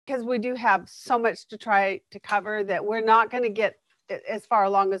because we do have so much to try to cover that we're not going to get as far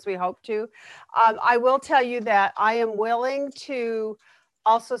along as we hope to. I will tell you that I am willing to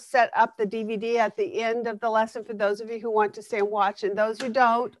also set up the DVD at the end of the lesson for those of you who want to stay and watch, and those who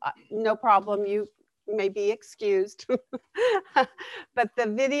don't, no problem, you may be excused. But the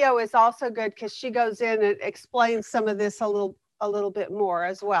video is also good because she goes in and explains some of this a little bit more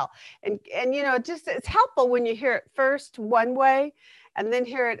as well. And you know, it's helpful when you hear it first one way and then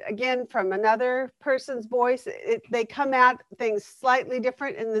hear it again from another person's voice. They come at things slightly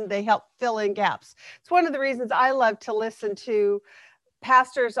different, and then they help fill in gaps. It's one of the reasons I love to listen to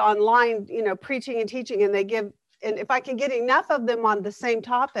pastors online, you know, preaching and teaching, and and if I can get enough of them on the same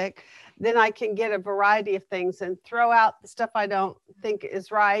topic, then I can get a variety of things and throw out the stuff I don't think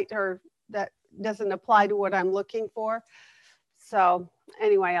is right or that doesn't apply to what I'm looking for. So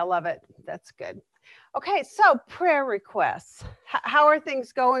anyway, I love it. That's good. Okay, so prayer requests. How are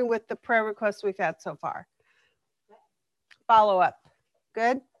things going with the prayer requests we've had so far? Follow up.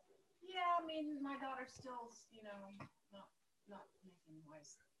 Good? Yeah, I mean, my daughter's still, you know, not making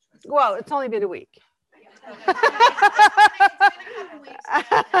wise choices. Well, it's only been a week.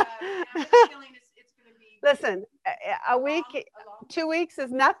 Listen, a week, 2 weeks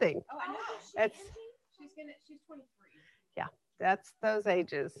is nothing. Oh, I know. She's 23. Yeah, that's those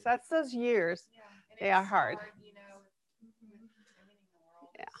ages. That's those years. Yeah, they are hard. You know,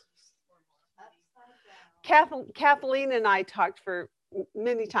 yeah. Kathleen and I talked for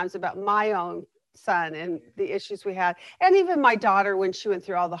many times about my own son and the issues we had, and even my daughter when she went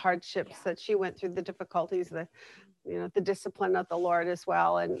through all the hardships that she went through, the difficulties, the discipline of the Lord as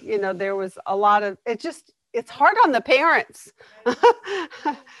well. And you know, there was a lot of it's hard on the parents.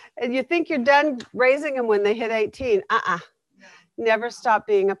 And you think you're done raising them when they hit 18. Never stop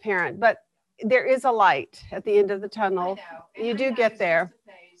being a parent. But there is a light at the end of the tunnel. You do get there.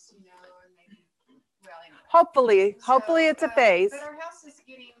 Hopefully it's a phase. But our house is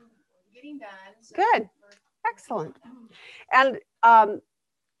getting done. So good. Excellent. And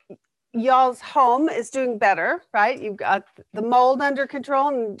y'all's home is doing better, right? You've got the mold under control,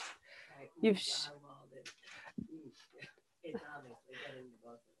 and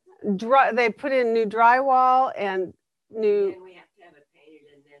they put in new drywall and new. And we have to have it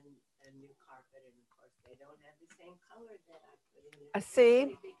painted, and then a new carpet, and of course they don't have the same color that I put in. I see.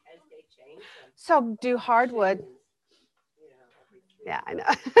 Because they changed them. So do hardwood. Yeah, I know.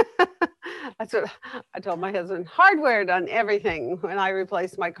 That's what I told my husband. Hardware on everything. When I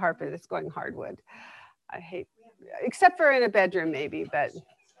replace my carpet, it's going hardwood. I hate, except for in a bedroom maybe, but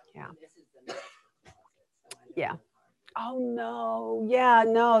yeah. Yeah. Oh no. Yeah,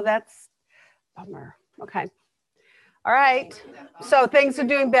 no, that's bummer. Okay. All right. So things are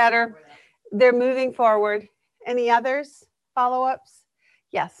doing better. They're moving forward. Any others? Follow-ups?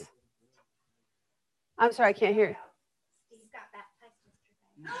 Yes. I'm sorry, I can't hear.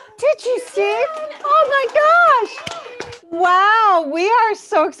 Did you see? Oh my gosh. Wow. We are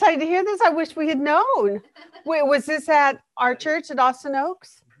so excited to hear this. I wish we had known. Wait, was this at our church at Austin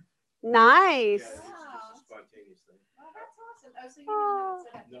Oaks? Nice. Oh.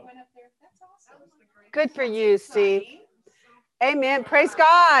 Good for you, Steve. Amen. Praise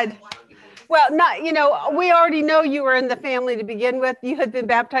God. Well, we already know you were in the family to begin with. You had been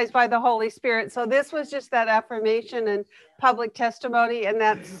baptized by the Holy Spirit. So this was just that affirmation and public testimony, and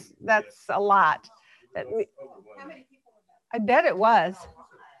that's a lot. I bet it was.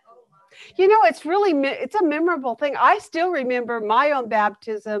 You know, it's a memorable thing. I still remember my own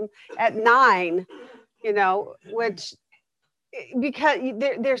baptism at 9, which because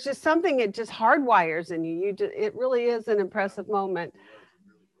there's just something, it just hardwires in you. It really is an impressive moment.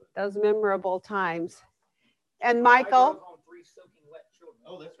 Those memorable times. And Michael.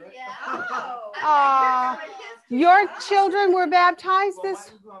 Oh, that's right. Yeah. Your children were baptized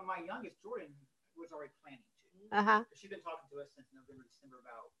My youngest, Jordan, was already planning to. Uh-huh. She's been talking to us since November, December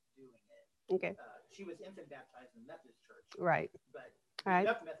about doing it. Okay. She was infant baptized in the Methodist church. Right. But right.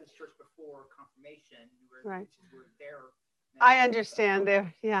 We left the Methodist church before confirmation. Right. We were there. I understand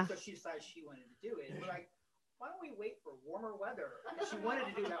there. Yeah. So she decided she wanted to do it. And we're like, why don't we wait for warmer weather? And she wanted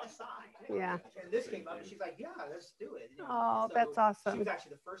to do it outside. Yeah. And this came up, and she's like, yeah, let's do it. Oh, so that's awesome. She was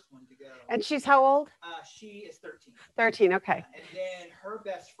actually the first one to go. And she's how old? She is 13. 13, okay. And then her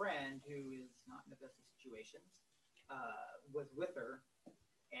best friend, who is not in the best of situations, was with her,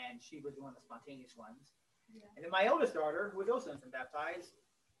 and she was one of the spontaneous ones. Yeah. And then my oldest daughter, who was also infant baptized,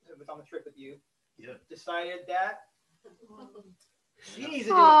 who was on the trip with you, decided that she needs to do it too,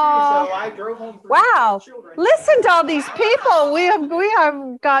 so I drove home. Wow! Listen to all these people. We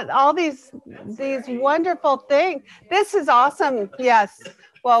have got all these wonderful things. This is awesome. Yes,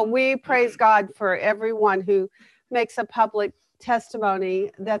 Well, we praise God for everyone who makes a public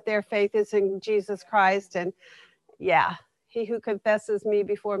testimony that their faith is in Jesus Christ. And yeah, he who confesses me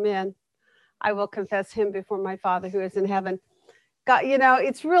before men, I will confess him before my Father who is in heaven. God,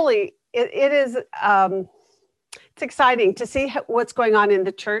 it's really, it is, it's exciting to see what's going on in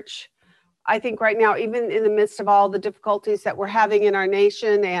the church. I think right now, even in the midst of all the difficulties that we're having in our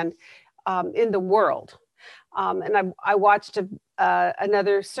nation and in the world. And I watched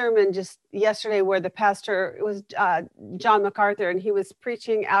another sermon just yesterday where the pastor, it was John MacArthur, and he was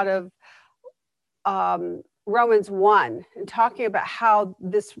preaching out of Romans 1 and talking about how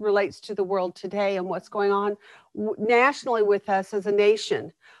this relates to the world today and what's going on nationally with us as a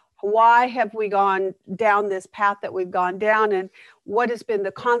nation. Why have we gone down this path that we've gone down, and what has been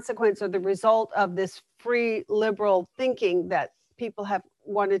the consequence or the result of this free liberal thinking that people have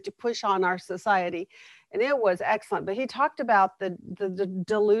wanted to push on our society? And it was excellent. But he talked about the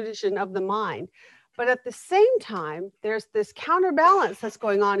delusion of the mind. But at the same time, there's this counterbalance that's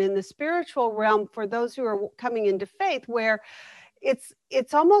going on in the spiritual realm for those who are coming into faith, where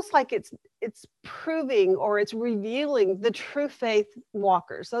it's almost like it's proving or it's revealing the true faith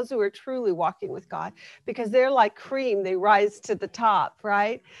walkers, those who are truly walking with God, because they're like cream, they rise to the top,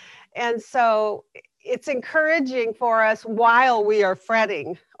 right? And so it's encouraging for us while we are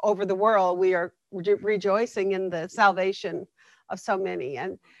fretting over the world, we are rejoicing in the salvation of so many.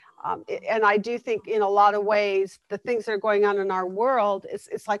 And I do think in a lot of ways, the things that are going on in our world,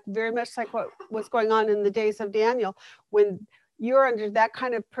 it's like very much like what was going on in the days of Daniel, when you're under that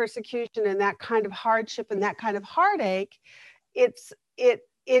kind of persecution and that kind of hardship and that kind of heartache. It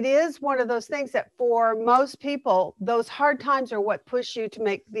is one of those things that for most people, those hard times are what push you to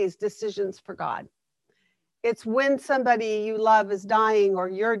make these decisions for God. It's when somebody you love is dying, or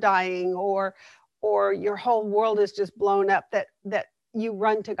you're dying, or your whole world is just blown up, that you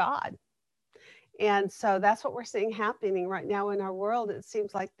run to God. And so that's what we're seeing happening right now in our world. It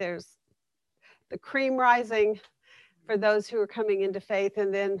seems like there's the cream rising for those who are coming into faith,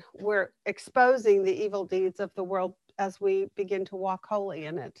 and then we're exposing the evil deeds of the world as we begin to walk holy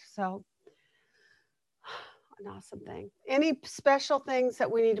in it. So an awesome thing. Any special things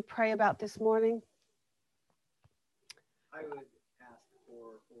that we need to pray about this morning? I would ask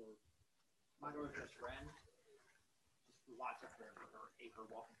for my daughter's best friend, just lots of her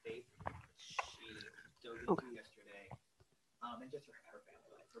walk of faith. She dove into yesterday, and just her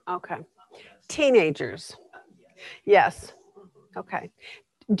family life. Okay. Teenagers. Yes. Okay.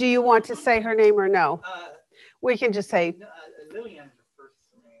 Do you want to say her name or no? We can just say Lillian is her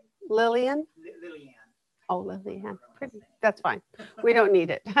first name. Lillian? Lillian. Oh, Lillian. Pretty. That's fine. We don't need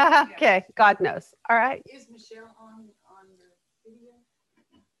it. Okay. God knows. All right. Is Michelle on the video?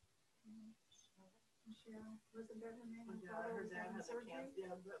 Michelle, wasn't that her name? Her dad has a cancer.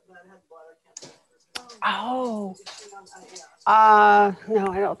 But had bladder cancer. Oh.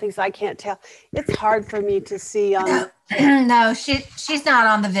 No, I don't think so. I can't tell. It's hard for me to see on. No, she's not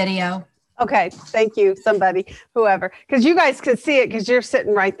on the video. Okay, thank you, somebody, whoever, because you guys could see it because you're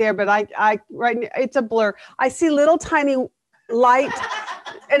sitting right there, but I it's a blur. I see little tiny light,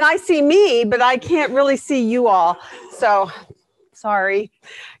 and I see me, but I can't really see you all. So, sorry.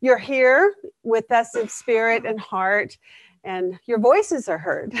 You're here with us in spirit and heart, and your voices are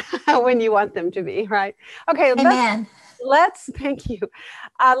heard when you want them to be, right? Okay, Amen. Let's thank you.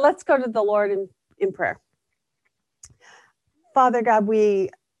 Let's go to the Lord in prayer. Father God, we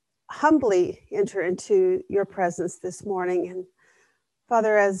humbly enter into your presence this morning. And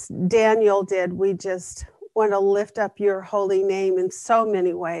Father, as Daniel did, we just want to lift up your holy name in so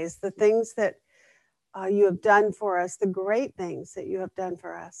many ways. The things that you have done for us, the great things that you have done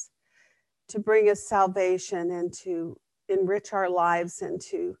for us, to bring us salvation and to enrich our lives and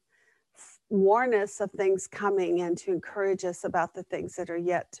to warn us of things coming and to encourage us about the things that are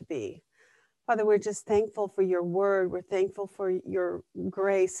yet to be. Father, we're just thankful for your word. We're thankful for your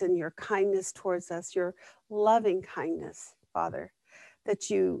grace and your kindness towards us, your loving kindness, Father, that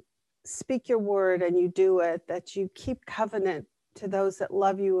you speak your word and you do it, that you keep covenant to those that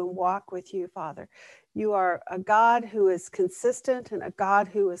love you and walk with you, Father. You are a God who is consistent and a God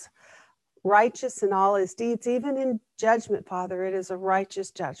who is righteous in all his deeds, even in judgment, Father. It is a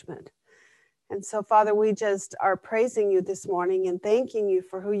righteous judgment. And so, Father, we just are praising you this morning and thanking you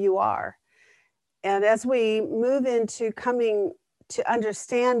for who you are. And as we move into coming to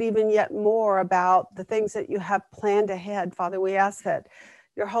understand even yet more about the things that you have planned ahead, Father, we ask that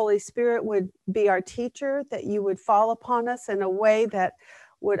your Holy Spirit would be our teacher, that you would fall upon us in a way that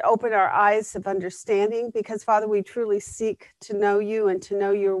would open our eyes of understanding, because, Father, we truly seek to know you and to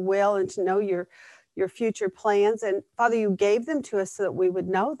know your will and to know your your future plans. And Father, you gave them to us so that we would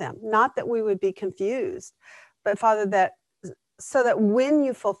know them, not that we would be confused, but Father, that so that when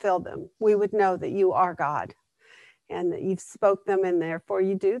you fulfill them, we would know that you are God and that you've spoke them and therefore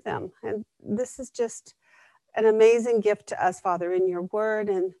you do them. And this is just an amazing gift to us, Father, in your word.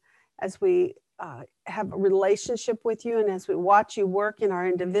 And as we have a relationship with you and as we watch you work in our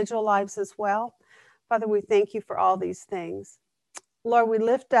individual lives as well, Father, we thank you for all these things. Lord, we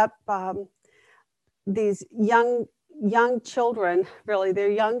lift up these young children, really,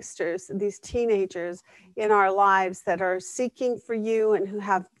 they're youngsters, these teenagers in our lives that are seeking for you and who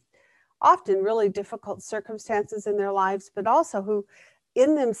have often really difficult circumstances in their lives, but also who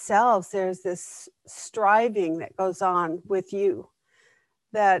in themselves, there's this striving that goes on with you.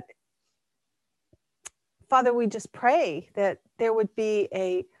 That, Father, we just pray that there would be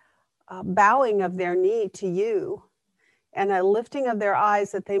a bowing of their knee to you and a lifting of their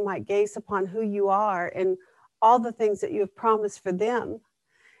eyes that they might gaze upon who you are and all the things that you have promised for them.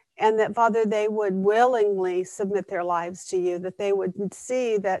 And that, Father, they would willingly submit their lives to you, that they would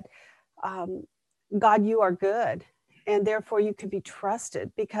see that, God, you are good, and therefore you can be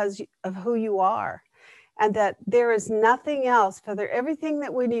trusted because of who you are. And that there is nothing else, Father, everything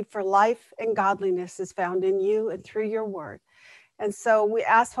that we need for life and godliness is found in you and through your word. And so we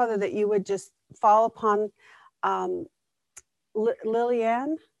ask, Father, that you would just fall upon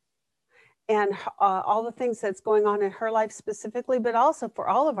Lillian and all the things that's going on in her life specifically, but also for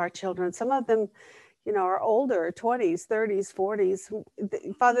all of our children. Some of them, you know, are older, 20s, 30s,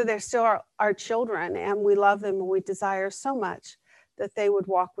 40s. Father, they're still our children, and we love them, and we desire so much that they would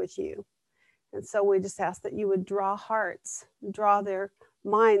walk with you. And so we just ask that you would draw hearts, draw their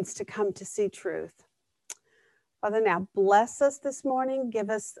minds to come to see truth. Father, now bless us this morning. Give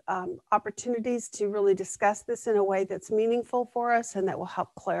us opportunities to really discuss this in a way that's meaningful for us and that will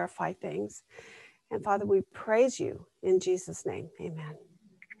help clarify things. And Father, we praise you in Jesus' name. Amen.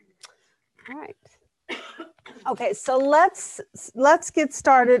 All right. Okay, so let's get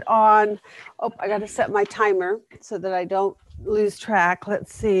started on, oh, I got to set my timer so that I don't lose track.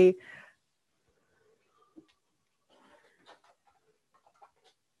 Let's see.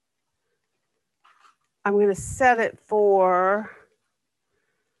 I'm going to set it for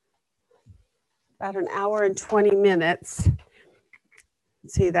about an hour and 20 minutes.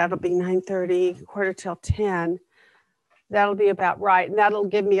 Let's see, that'll be 9:30, quarter till 10. That'll be about right. And that'll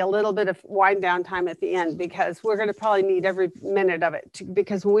give me a little bit of wind down time at the end because we're going to probably need every minute of it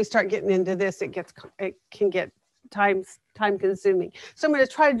because when we start getting into this, it can get time consuming. So I'm going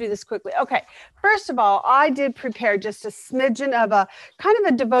to try to do this quickly. Okay. First of all, I did prepare just a smidgen of a kind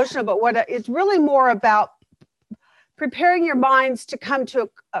of a devotional, but it's really more about preparing your minds to come to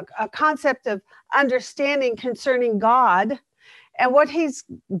a concept of understanding concerning God and what he's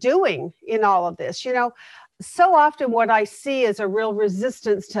doing in all of this. You know, so often what I see is a real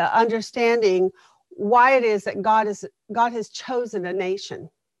resistance to understanding why it is that God has chosen a nation.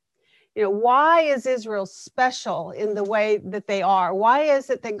 You know, why is Israel special in the way that they are? Why is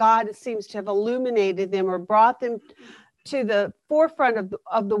it that God seems to have illuminated them or brought them to the forefront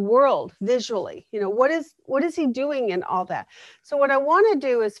of the world visually? You know, what is he doing in all that? So what I want to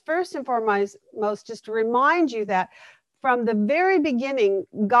do is first and foremost, just to remind you that from the very beginning,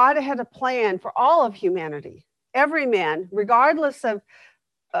 God had a plan for all of humanity, every man, regardless of,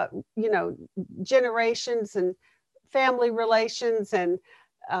 generations and family relations and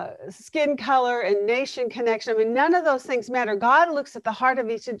skin color and nation connection. I mean, none of those things matter. God looks at the heart of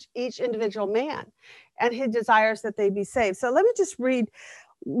each individual man, and he desires that they be saved. So let me just read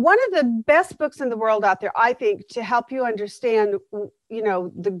one of the best books in the world out there, I think, to help you understand,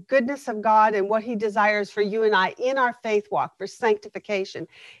 the goodness of God and what he desires for you and I in our faith walk for sanctification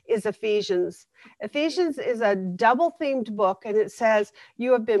is Ephesians. Ephesians is a double-themed book, and it says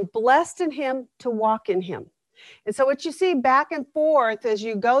you have been blessed in him to walk in him. And so what you see back and forth as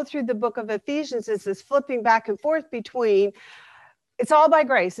you go through the book of Ephesians is this flipping back and forth between it's all by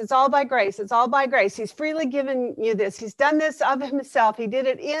grace, it's all by grace, it's all by grace. He's freely given you this. He's done this of himself. He did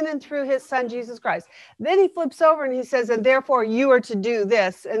it in and through his son, Jesus Christ. Then he flips over and he says, and therefore you are to do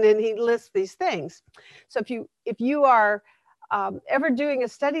this. And then he lists these things. So if you are ever doing a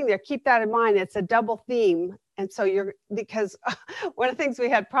study there, keep that in mind. It's a double theme. And so because one of the things we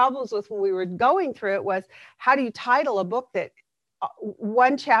had problems with when we were going through it was, how do you title a book that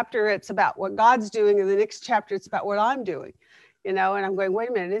one chapter it's about what God's doing and the next chapter it's about what I'm doing? And I'm going, wait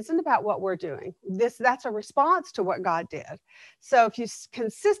a minute, it isn't about what we're doing. That's a response to what God did. So if you're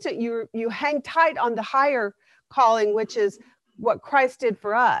consistent, you hang tight on the higher calling, which is what Christ did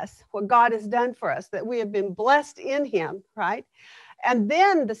for us, what God has done for us, that we have been blessed in him, right? And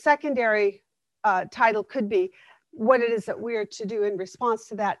then the secondary title could be what it is that we are to do in response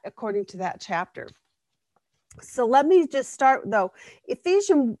to that, according to that chapter. So let me just start though.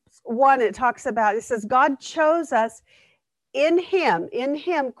 Ephesians 1, it talks about, it says, God chose us in him,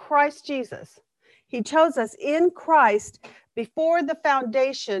 Christ Jesus. He chose us in Christ before the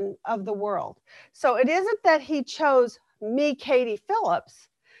foundation of the world. So it isn't that he chose me, Katie Phillips,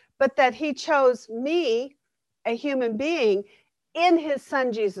 but that he chose me, a human being, in his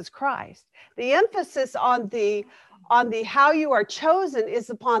son, Jesus Christ. The emphasis on the how you are chosen is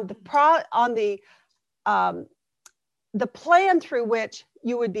upon the plan through which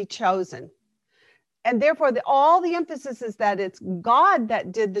you would be chosen. And therefore, all the emphasis is that it's God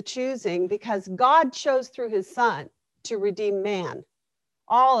that did the choosing, because God chose through his son to redeem man,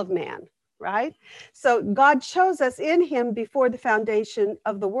 all of man, right? So God chose us in him before the foundation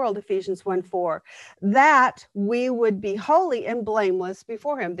of the world, Ephesians 1:4, that we would be holy and blameless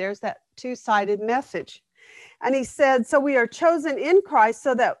before him. There's that two-sided message. And he said, so we are chosen in Christ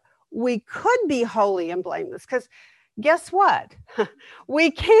so that we could be holy and blameless, because guess what? We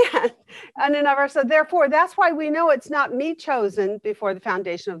can't. And in our, so therefore, that's why we know it's not me chosen before the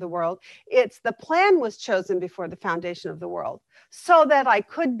foundation of the world. It's the plan was chosen before the foundation of the world so that I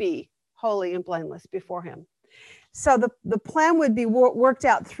could be holy and blameless before him. So the plan would be worked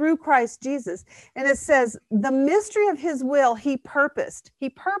out through Christ Jesus. And it says, the mystery of his will, he purposed. He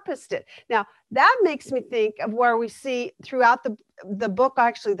purposed it. Now, that makes me think of where we see throughout the book,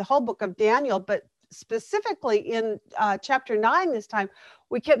 actually the whole book of Daniel, but specifically in chapter 9 this time,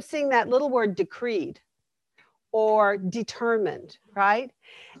 we kept seeing that little word decreed or determined, right?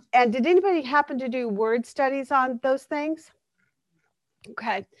 And did anybody happen to do word studies on those things?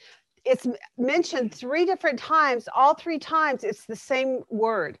 Okay. It's mentioned 3 different times. All 3 times it's the same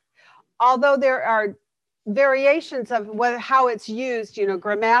word. Although there are variations of how it's used,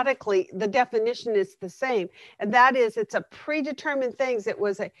 grammatically, the definition is the same. And that is, it's a predetermined things. It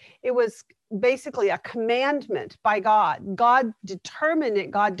was basically a commandment by God. God determined it.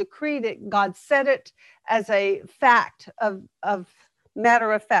 God decreed it. God said it as a fact of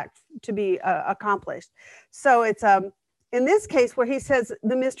matter of fact to be accomplished. So it's in this case where he says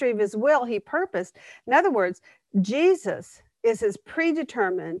the mystery of his will, he purposed. In other words, Jesus is his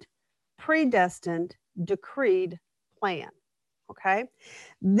predetermined, predestined, decreed plan. Okay.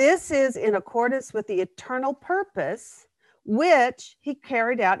 This is in accordance with the eternal purpose which he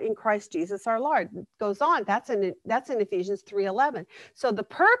carried out in Christ Jesus our Lord. It goes on. That's in Ephesians 3:11. So the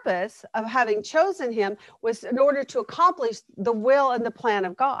purpose of having chosen him was in order to accomplish the will and the plan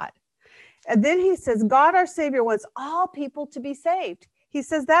of God. And then he says, God our Savior wants all people to be saved. He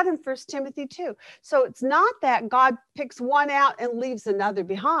says that in 1 Timothy 2. So it's not that God picks one out and leaves another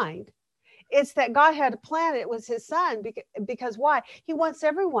behind. It's that God had a plan. It was his son. Because why? He wants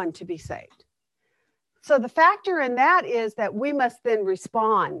everyone to be saved. So the factor in that is that we must then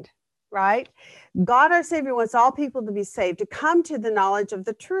respond, right? God our Savior wants all people to be saved, to come to the knowledge of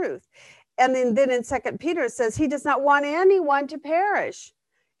the truth. And then in 2 Peter it says he does not want anyone to perish,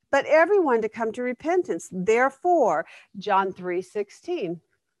 but everyone to come to repentance. Therefore, John 3:16,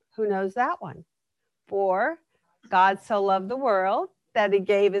 who knows that one? For God so loved the world that he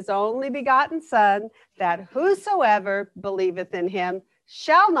gave his only begotten son, that whosoever believeth in him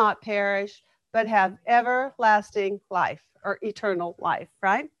shall not perish, but have everlasting life or eternal life,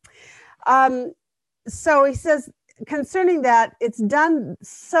 right? So he says concerning that, it's done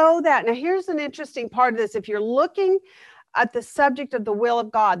so that, now here's an interesting part of this. If you're looking at the subject of the will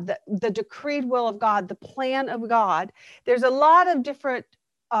of God, the decreed will of God, the plan of God, there's a lot of different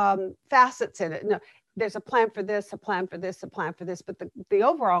facets in it. No, there's a plan for this, a plan for this, a plan for this, but the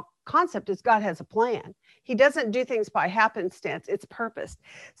overall concept is God has a plan. He doesn't do things by happenstance. It's purposed.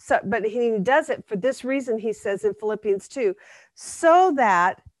 So, but he does it for this reason, he says in Philippians 2, so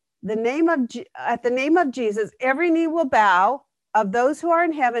that at the name of Jesus, every knee will bow, of those who are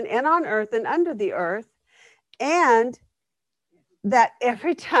in heaven and on earth and under the earth, and that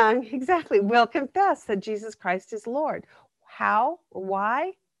every tongue, exactly, will confess that Jesus Christ is Lord. How or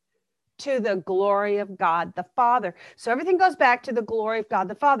why? To the glory of God the Father. So everything goes back to the glory of God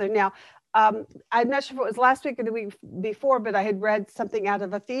the Father. Now, I'm not sure if it was last week or the week before, but I had read something out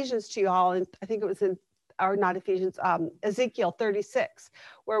of Ephesians to you all, and I think it was not Ephesians, Ezekiel 36,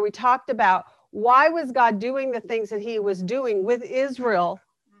 where we talked about why was God doing the things that he was doing with Israel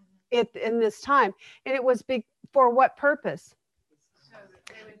in this time. And it was for what purpose? So that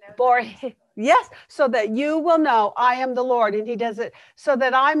they would know. Yes, so that you will know I am the Lord. And he does it so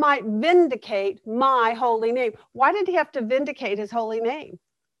that I might vindicate my holy name. Why did he have to vindicate his holy name?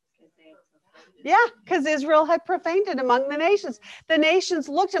 Yeah, because Israel had profaned it among the nations. The nations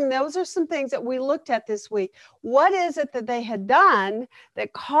looked at them. Those are some things that we looked at this week. What is it that they had done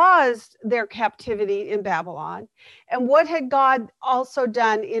that caused their captivity in Babylon? And what had God also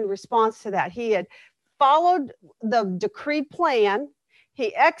done in response to that? He had followed the decreed plan,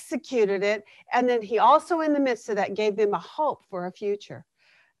 he executed it, and then he also, in the midst of that, gave them a hope for a future.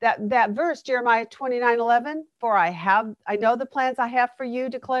 That verse, Jeremiah 29:11, for I know the plans I have for you,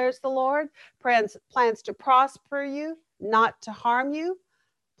 declares the Lord, plans to prosper you, not to harm you,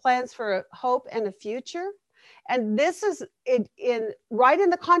 plans for a hope and a future. And this is right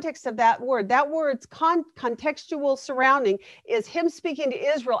in the context of that word. That word's contextual surrounding is him speaking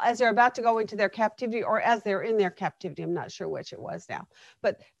to Israel as they're about to go into their captivity, or as they're in their captivity. I'm not sure which it was now,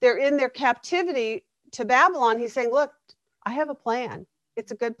 but they're in their captivity to Babylon. He's saying, look, I have a plan.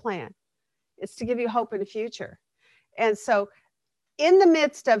 It's a good plan. It's to give you hope in the future. And so in the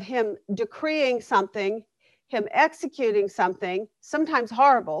midst of him decreeing something, him executing something, sometimes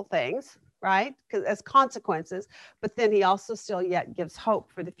horrible things, right? Because as consequences, but then he also still yet gives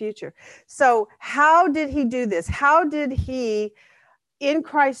hope for the future. So how did he do this? How did he, in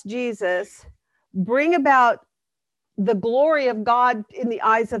Christ Jesus, bring about the glory of God in the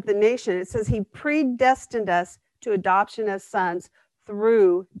eyes of the nation? It says he predestined us to adoption as sons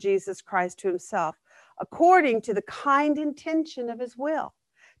through Jesus Christ to himself, according to the kind intention of his will,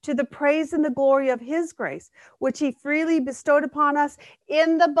 to the praise and the glory of his grace, which he freely bestowed upon us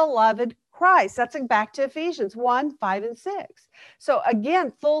in the beloved Christ. That's back to Ephesians 1:5-6. So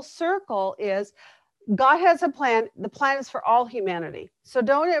again, full circle is God has a plan. The plan is for all humanity. So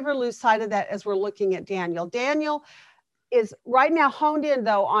don't ever lose sight of that as we're looking at Daniel. Daniel is right now honed in,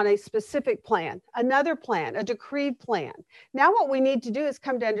 though, on a specific plan, another plan, a decreed plan. Now what we need to do is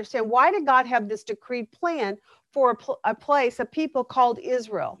come to understand, why did God have this decreed plan for a place, a people called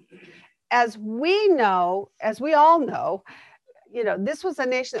Israel? As we know, as we all know, this was a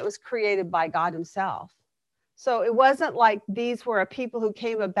nation that was created by God himself. So it wasn't like these were a people who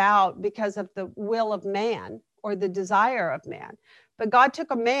came about because of the will of man or the desire of man. But God took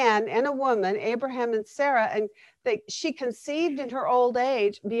a man and a woman, Abraham and Sarah, and she conceived in her old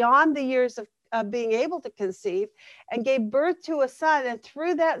age, beyond the years of being able to conceive, and gave birth to a son. And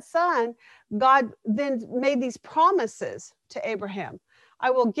through that son, God then made these promises to Abraham.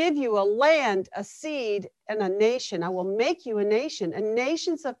 I will give you a land, a seed, and a nation. I will make you a nation, and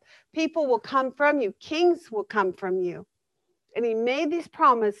nations of people will come from you. Kings will come from you. And he made these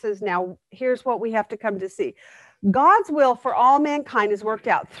promises. Now, here's what we have to come to see. God's will for all mankind is worked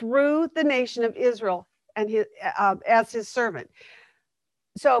out through the nation of Israel and as his servant.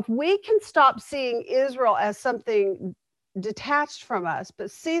 So if we can stop seeing Israel as something detached from us, but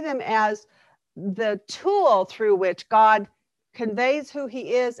see them as the tool through which God conveys who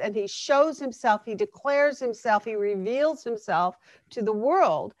he is, and he shows himself, he declares himself, he reveals himself to the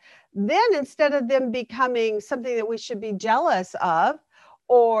world, then instead of them becoming something that we should be jealous of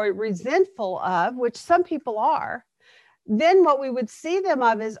or resentful of, which some people are, then what we would see them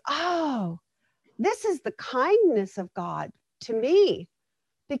of is, oh, this is the kindness of God to me,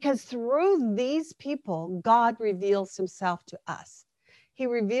 because through these people, God reveals himself to us. He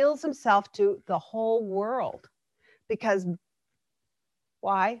reveals himself to the whole world. Because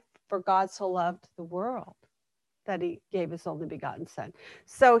why? For God so loved the world that he gave his only begotten son.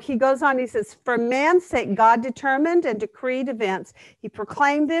 So he goes on, he says, for man's sake, God determined and decreed events. He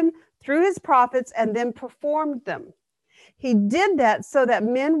proclaimed them through his prophets and then performed them. He did that so that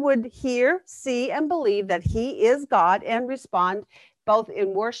men would hear, see, and believe that he is God and respond both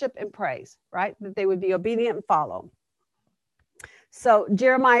in worship and praise, right? That they would be obedient and follow. So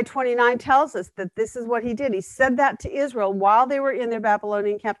Jeremiah 29 tells us that this is what he did. He said that to Israel while they were in their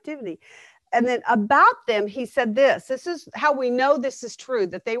Babylonian captivity. And then about them, he said this. This is how we know this is true,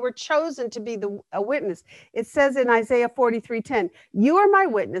 that they were chosen to be a witness. It says in Isaiah 43:10, you are my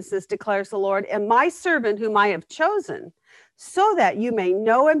witnesses, declares the Lord, and my servant whom I have chosen, so that you may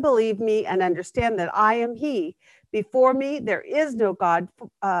know and believe me and understand that I am he. Before me, there is no God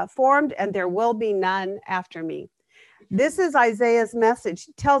formed, and there will be none after me. This is Isaiah's message.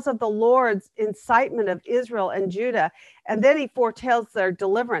 He tells of the Lord's incitement of Israel and Judah, and then he foretells their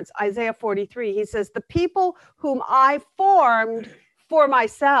deliverance. Isaiah 43, he says, the people whom I formed for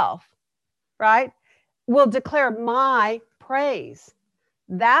myself, right, will declare my praise.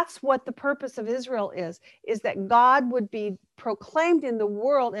 That's what the purpose of Israel is that God would be proclaimed in the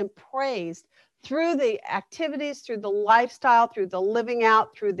world and praised through the activities, through the lifestyle, through the living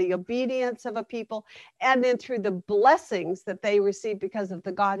out, through the obedience of a people, and then through the blessings that they receive because of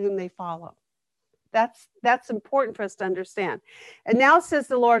the God whom they follow. That's important for us to understand. And now says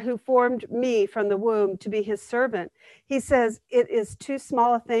the Lord, who formed me from the womb to be his servant. He says, it is too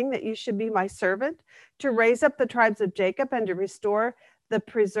small a thing that you should be my servant, to raise up the tribes of Jacob and to restore the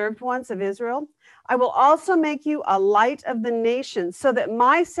preserved ones of Israel. I will also make you a light of the nations, so that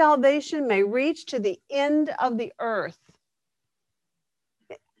my salvation may reach to the end of the earth.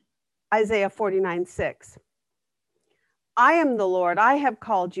 Isaiah 49:6. I am the Lord, I have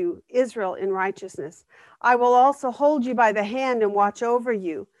called you, Israel, in righteousness. I will also hold you by the hand and watch over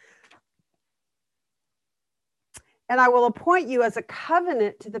you. And I will appoint you as a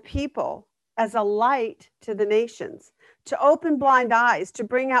covenant to the people, as a light to the nations, to open blind eyes, to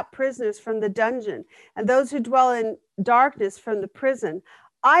bring out prisoners from the dungeon, and those who dwell in darkness from the prison.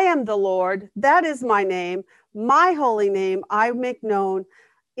 I am the Lord, that is my name, my holy name I make known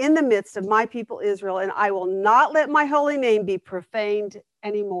in the midst of my people Israel, and I will not let my holy name be profaned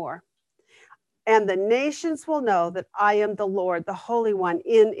anymore. And the nations will know that I am the Lord, the Holy One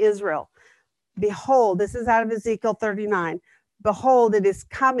in Israel. Behold, this is out of Ezekiel 39. Behold, it is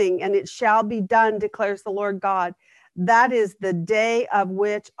coming, and it shall be done, declares the Lord God. That is the day of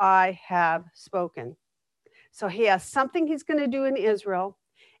which I have spoken. So he has something he's going to do in Israel,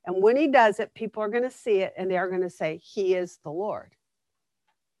 and when he does it, people are going to see it, and they are going to say, he is the Lord.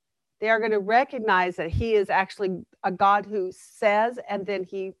 They are going to recognize that he is actually a God who says, and then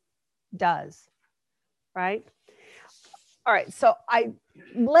he does, right? All right, so I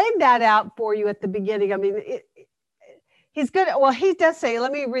laid that out for you at the beginning. I mean, he's good. Well, he does say,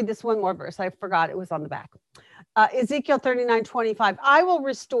 let me read this one more verse. I forgot it was on the back. Ezekiel 39:25, I will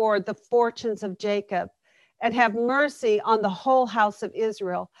restore the fortunes of Jacob and have mercy on the whole house of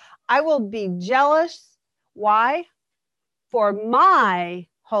Israel. I will be jealous. Why? For my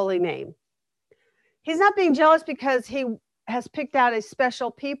holy name. He's not being jealous because he has picked out a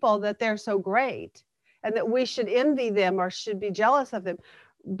special people that they're so great and that we should envy them or should be jealous of them.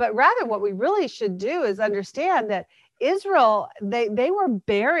 But rather what we really should do is understand that Israel, they were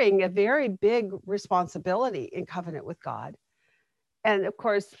bearing a very big responsibility in covenant with God. And of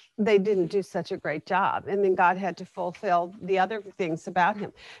course, they didn't do such a great job. And then God had to fulfill the other things about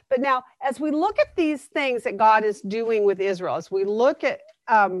him. But now, as we look at these things that God is doing with Israel, as we look at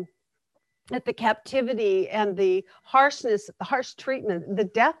the captivity and the harshness, the harsh treatment, the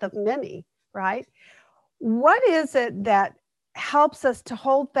death of many, right? What is it that helps us to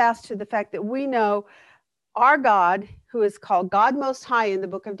hold fast to the fact that we know our God, who is called God Most High in the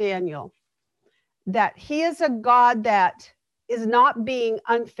book of Daniel, that he is a God that is not being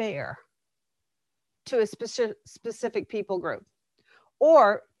unfair to a specific people group?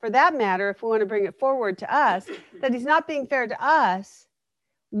 Or for that matter, if we want to bring it forward to us, that he's not being fair to us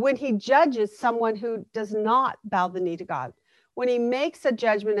when he judges someone who does not bow the knee to God, when he makes a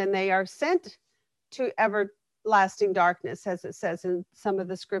judgment and they are sent to everlasting darkness, as it says in some of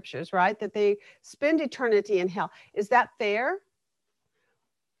the scriptures, right? That they spend eternity in hell. Is that fair?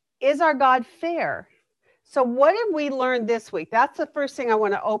 Is our God fair? So what did we learn this week? That's the first thing I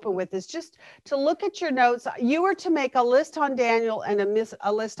want to open with, is just to look at your notes. You were to make a list on Daniel and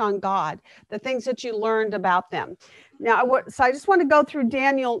a list on God, the things that you learned about them. Now, so I just want to go through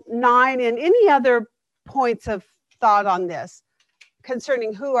Daniel 9 and any other points of thought on this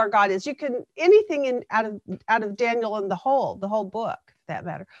concerning who our God is. You can, anything out of Daniel and the whole book, for that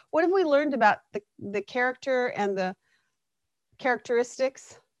matter. What have we learned about the character and the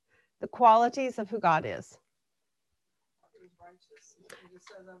characteristics, the qualities of who God is?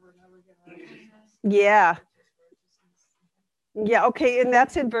 Yeah. Yeah, okay, and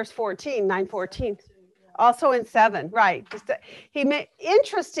that's in verse 14, 9:14. Also in 7, right. Just he made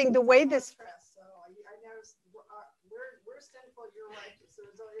interesting the way this. So I noticed we're sinful, you're righteous.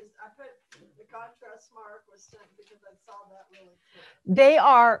 So I put the contrast mark was sent because I saw that really clear. They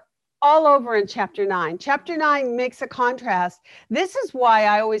are all over in chapter 9. Chapter 9 makes a contrast. This is why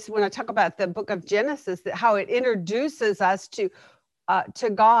I always, when I talk about the book of Genesis, that how it introduces us to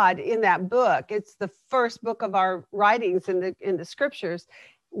God in that book. It's the first book of our writings in the scriptures.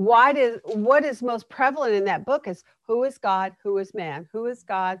 What is most prevalent in that book is who is God, who is man, who is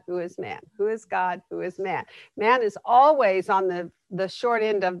God, who is man, who is God, who is man. Man is always on the short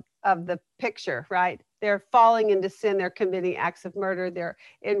end of the picture, right? They're falling into sin, they're committing acts of murder, they're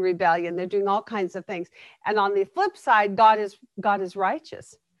in rebellion, they're doing all kinds of things. And on the flip side, God is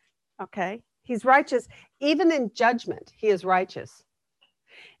righteous. Okay? He's righteous even in judgment. He is righteous.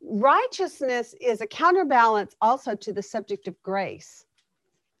 Righteousness is a counterbalance also to the subject of grace.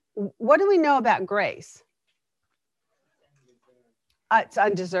 What do we know about grace? It's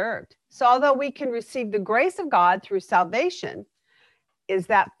undeserved. So although we can receive the grace of God through salvation, Is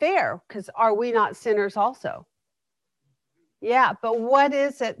that fair? Because are we not sinners also? Yeah, but what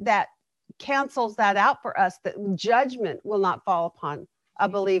is it that cancels that out for us, that judgment will not fall upon a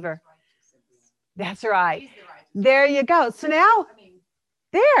believer? That's right. There you go. So now,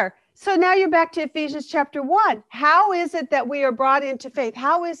 So now you're back to Ephesians chapter 1. How is it that we are brought into faith?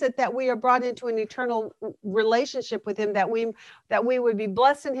 How is it that we are brought into an eternal relationship with him, that we would be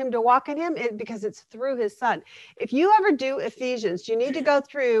blessed in him to walk in him? Because it's through his son. If you ever do Ephesians, you need to go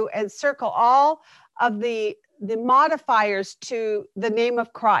through and circle all of the modifiers to the name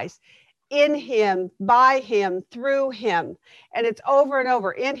of Christ. In him, by him, through him. And it's over and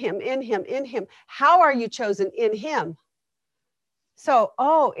over. In him, in him, in him. How are you chosen? In him. So,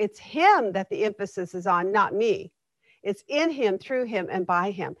 it's him that the emphasis is on, not me. It's in him, through him, and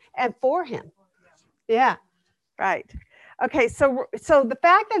by him, and for him. Yeah, right. Okay, so the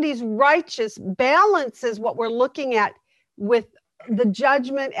fact that he's righteous balances what we're looking at with the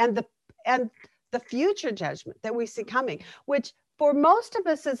judgment and the future judgment that we see coming, which for most of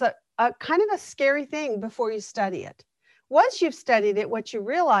us is a kind of a scary thing before you study it. Once you've studied it, what you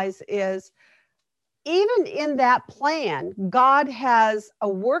realize is, even in that plan, God has a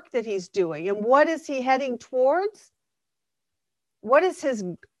work that he's doing. And what is he heading towards? What is his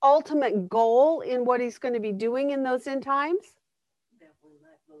ultimate goal in what he's going to be doing in those end times? That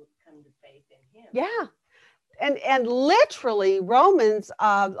will come to faith in him. Yeah. And literally, Romans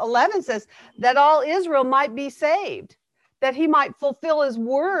 11 says that all Israel might be saved, that he might fulfill his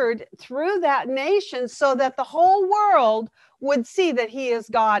word through that nation so that the whole world would see that he is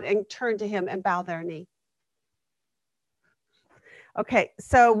God and turn to him and bow their knee. Okay,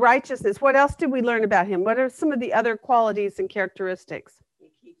 so righteousness. What else did we learn about him? What are some of the other qualities and characteristics?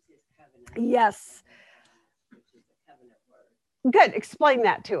 He keeps his covenant. Yes. Which is the covenant word. Good. Explain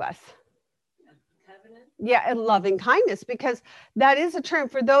that to us. Covenant? Yeah, and loving kindness, because that is a term.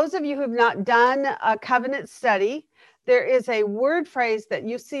 For those of you who have not done a covenant study, there is a word phrase that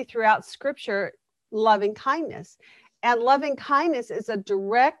you see throughout Scripture, loving kindness. And loving kindness is in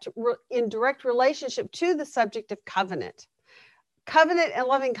direct relationship to the subject of covenant. Covenant and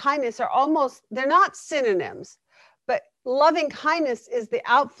loving kindness are they're not synonyms, but loving kindness is the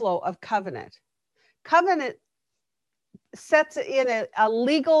outflow of covenant. Covenant sets in a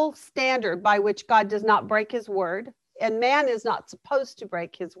legal standard by which God does not break his word, and man is not supposed to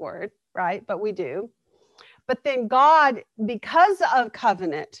break his word, right? But we do. But then God, because of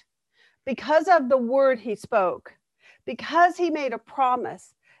covenant, because of the word he spoke, because he made a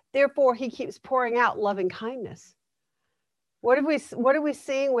promise, therefore he keeps pouring out loving kindness. What are we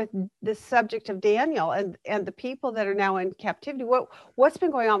seeing with the subject of Daniel and the people that are now in captivity? What's been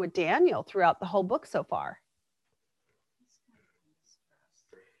going on with Daniel throughout the whole book so far?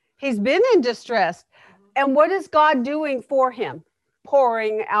 He's been in distress. And what is God doing for him?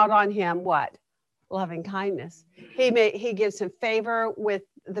 Pouring out on him what? Loving kindness. He gives him favor with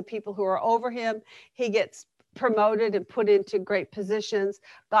the people who are over him. He gets promoted and put into great positions.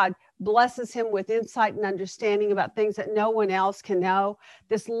 God blesses him with insight and understanding about things that no one else can know.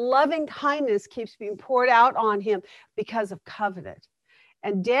 This loving kindness keeps being poured out on him because of covenant.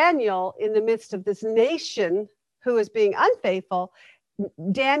 And Daniel, in the midst of this nation who is being unfaithful,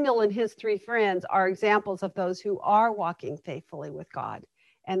 Daniel and his three friends are examples of those who are walking faithfully with God.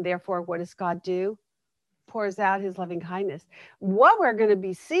 And therefore, what does God do? Pours out his loving kindness. What we're going to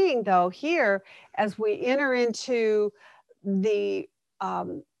be seeing, though, here as we enter into the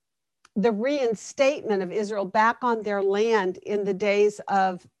reinstatement of Israel back on their land in the days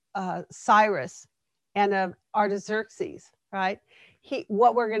of Cyrus and of Artaxerxes, right?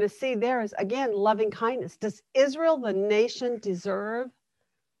 What we're going to see there is, again, loving kindness. Does Israel, the nation, deserve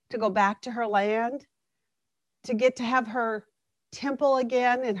to go back to her land, to get to have her temple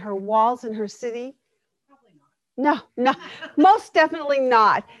again and her walls and her city? No, most definitely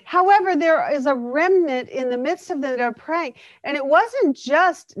not. However, there is a remnant in the midst of them that are praying. And it wasn't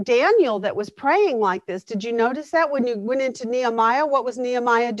just Daniel that was praying like this. Did you notice that when you went into Nehemiah? What was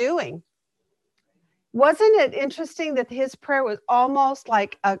Nehemiah doing? Wasn't it interesting that his prayer was almost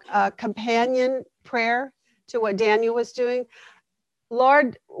like a companion prayer to what Daniel was doing?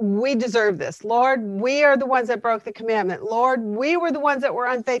 Lord, we deserve this. Lord, we are the ones that broke the commandment. Lord, we were the ones that were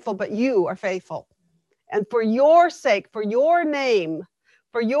unfaithful, but you are faithful. And for your sake, for your name,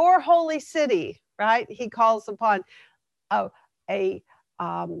 for your holy city, right? He calls upon a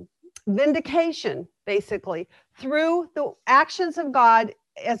vindication, basically, through the actions of God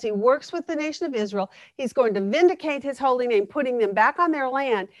as he works with the nation of Israel. He's going to vindicate his holy name. Putting them back on their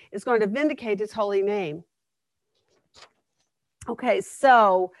land is going to vindicate his holy name. Okay,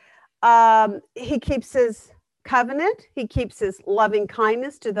 so he keeps his covenant. He keeps his loving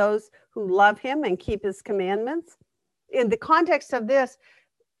kindness to those who love him and keep his commandments. In the context of this,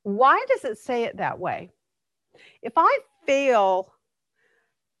 why does it say it that way? If I fail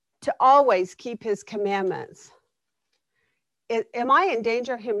to always keep his commandments, am I in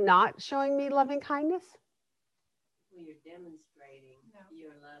danger of him not showing me loving kindness? Well, you're demonstrating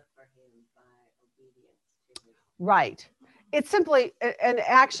your love for him by obedience to him. Right. It's simply an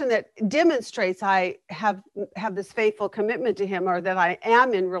action that demonstrates I have this faithful commitment to him, or that I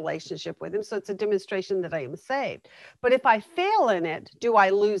am in relationship with him. So it's a demonstration that I am saved. But if I fail in it, do I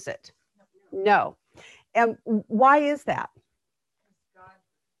lose it? No. And why is that? God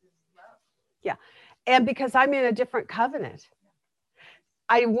is love. Yeah. And because I'm in a different covenant.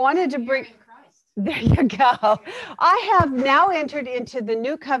 I wanted to bring... In Christ. There you go. I have now entered into the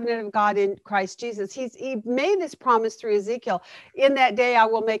new covenant of God in Christ Jesus. He made this promise through Ezekiel. In that day, I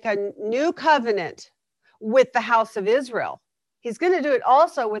will make a new covenant with the house of Israel. He's going to do it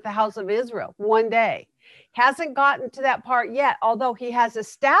also with the house of Israel one day. Hasn't gotten to that part yet. Although he has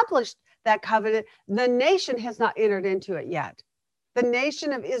established that covenant, the nation has not entered into it yet. The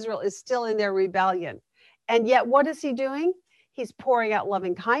nation of Israel is still in their rebellion. And yet, what is he doing? He's pouring out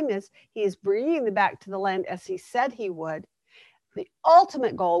loving kindness. He is bringing them back to the land as he said he would. The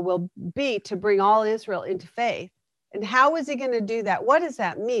ultimate goal will be to bring all Israel into faith. And how is he going to do that? What does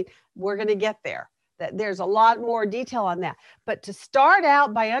that mean? We're going to get there. That there's a lot more detail on that. But to start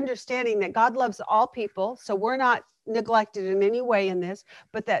out by understanding that God loves all people, so we're not neglected in any way in this,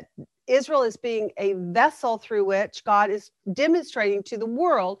 but that Israel is being a vessel through which God is demonstrating to the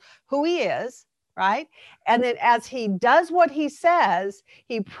world who he is. Right? And then as he does what he says,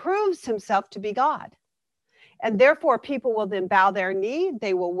 he proves himself to be God. And therefore, people will then bow their knee,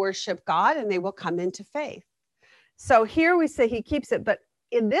 they will worship God, and they will come into faith. So here we say he keeps it. But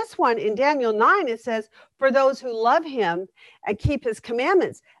in this one, in Daniel 9, it says, for those who love him and keep his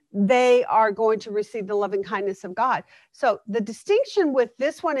commandments, they are going to receive the loving kindness of God. So the distinction with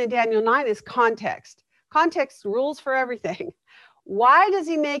this one in Daniel 9 is context. Context rules for everything. Why does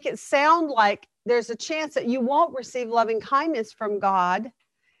he make it sound like there's a chance that you won't receive loving kindness from God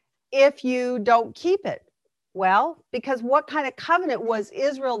if you don't keep it? Well, because what kind of covenant was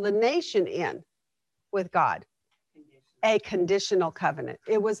Israel, the nation, in with God? A conditional covenant.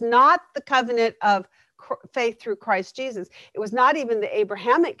 It was not the covenant of faith through Christ Jesus. It was not even the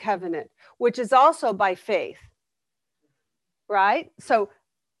Abrahamic covenant, which is also by faith. Right? So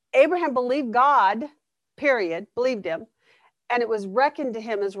Abraham believed God, period, believed him. And it was reckoned to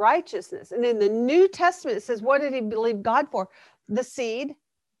him as righteousness. And in the New Testament, it says, what did he believe God for? The seed.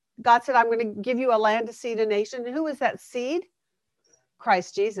 God said, I'm going to give you a land to seed a nation. And who is that seed?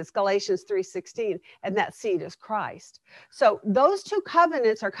 Christ Jesus, Galatians 3:16. And that seed is Christ. So those two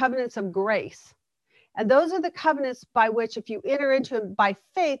covenants are covenants of grace. And those are the covenants by which if you enter into them by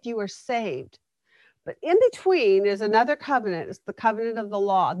faith, you are saved. But in between is another covenant. It's the covenant of the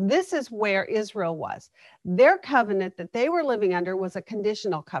law. This is where Israel was. Their covenant that they were living under was a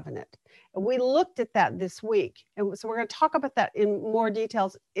conditional covenant. And we looked at that this week. And so we're going to talk about that in more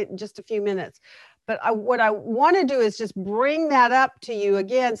details in just a few minutes. But what I want to do is just bring that up to you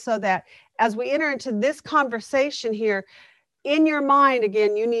again so that as we enter into this conversation here, in your mind,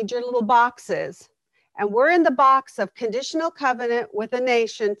 again, you need your little boxes. And we're in the box of conditional covenant with a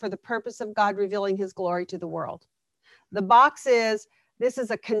nation for the purpose of God revealing his glory to the world. The box is, this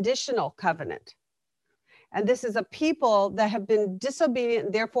is a conditional covenant. And this is a people that have been disobedient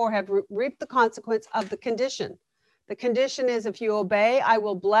and therefore have reaped the consequence of the condition. The condition is, if you obey, I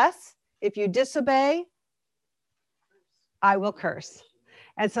will bless. If you disobey, I will curse.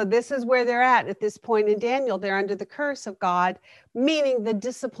 And so this is where they're at this point in Daniel. They're under the curse of God, meaning the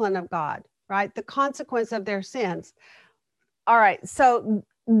discipline of God. Right? The consequence of their sins. All right. So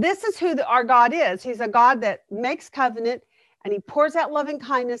this is who our God is. He's a God that makes covenant and he pours out loving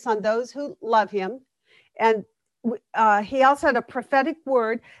kindness on those who love him. And he also had a prophetic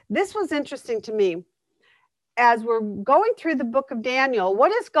word. This was interesting to me. As we're going through the book of Daniel,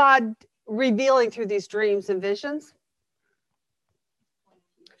 what is God revealing through these dreams and visions?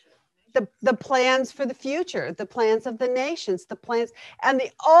 The plans for the future, the plans of the nations, the plans, and the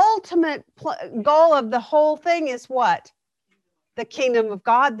ultimate goal of the whole thing is what? The kingdom of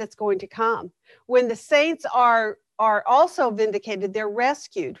God that's going to come. When the saints are also vindicated, they're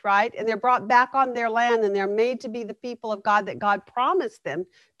rescued, right? And they're brought back on their land and they're made to be the people of God that God promised them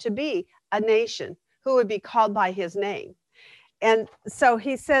to be, a nation who would be called by his name. And so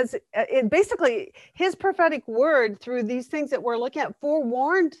he says, it basically, his prophetic word through these things that we're looking at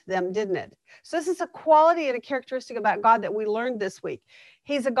forewarned them, didn't it? So this is a quality and a characteristic about God that we learned this week.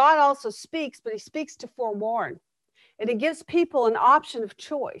 He's a God also speaks, but he speaks to forewarn. And it gives people an option of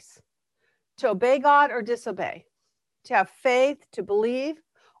choice to obey God or disobey, to have faith, to believe,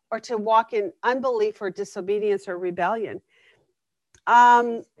 or to walk in unbelief or disobedience or rebellion. He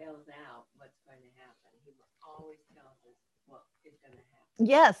spells out what's going to happen. He always tells us what is going to happen.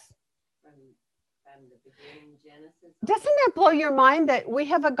 Yes. From the beginning, Genesis. Doesn't that blow your mind that we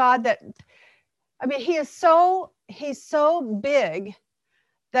have a God that, I mean, he's so big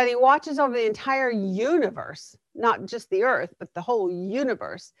that he watches over the entire universe, not just the earth, but the whole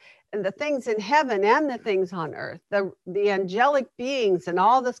universe, and the things in heaven and the things on earth, the angelic beings and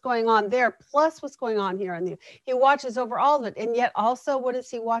all that's going on there, plus what's going on here. And he watches over all of it. And yet also, what does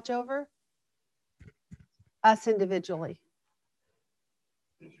he watch over? Us individually.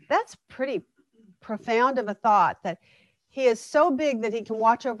 That's pretty profound of a thought, that he is so big that he can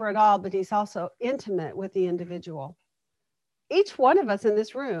watch over it all, but he's also intimate with the individual. Each one of us in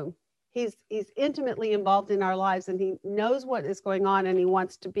this room, he's intimately involved in our lives, and he knows what is going on, and he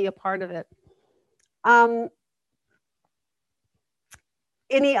wants to be a part of it.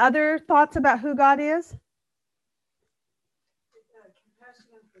 Any other thoughts about who God is? Compassion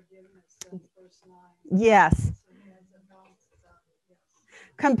and forgiveness, verse 9. Yes. So he has a balance about it, yes.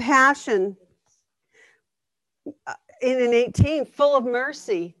 Compassion in 18, full of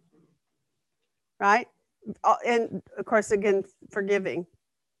mercy, right? And of course, again, forgiving.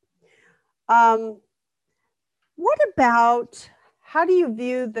 What about, how do you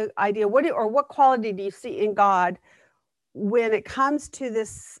view the idea, what quality do you see in God when it comes to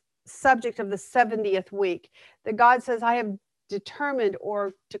this subject of the 70th week? That God says, I have determined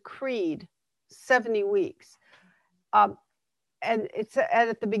or decreed 70 weeks. And it's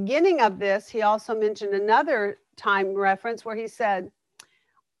at the beginning of this, he also mentioned another time reference where he said,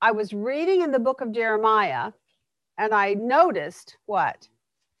 I was reading in the book of Jeremiah, and I noticed what?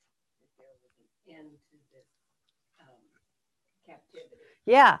 There was an end to this captivity.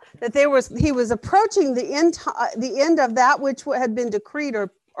 Yeah, that he was approaching the end of that which had been decreed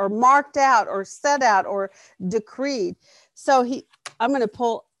or marked out or set out or decreed. So I'm going to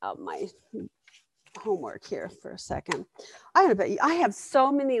pull out my homework here for a second. I'm going to bet you, I have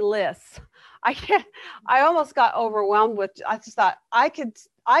so many lists. I almost got overwhelmed with, I just thought I could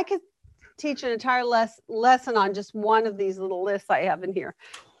teach an entire lesson on just one of these little lists I have in here.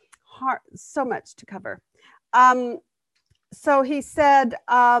 So much to cover. So he said,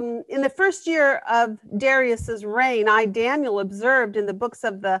 in the first year of Darius's reign, I, Daniel, observed in the books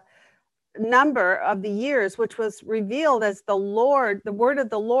of the number of the years, which was revealed as the word of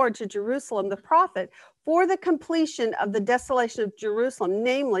the Lord to Jerusalem, the prophet, for the completion of the desolation of Jerusalem,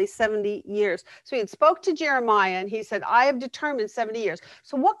 namely 70 years. So he spoke to Jeremiah and he said, I have determined 70 years.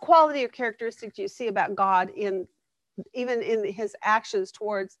 So what quality or characteristic do you see about God even in his actions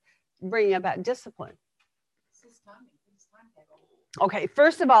towards bringing about discipline? It's his timing, his timetable. Okay,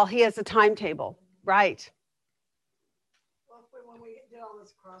 first of all, he has a timetable, right? Well, when we did all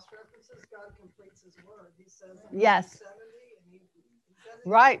this cross references, God completes his word. He says, Yes. 70, and he says he's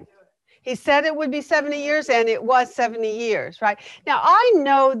Right. gonna do it. He said it would be 70 years, and it was 70 years, right? Now, I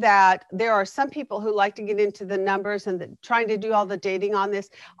know that there are some people who like to get into the numbers and trying to do all the dating on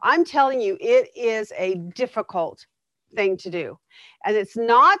this. I'm telling you, it is a difficult thing to do. And it's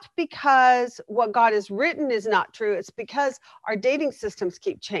not because what God has written is not true. It's because our dating systems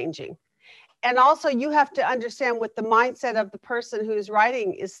keep changing. And also, you have to understand what the mindset of the person who's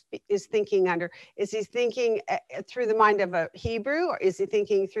writing is thinking under. Is he thinking through the mind of a Hebrew, or is he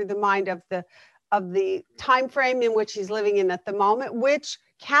thinking through the mind of the time frame in which he's living in at the moment? Which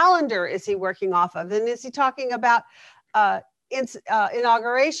calendar is he working off of? And is he talking about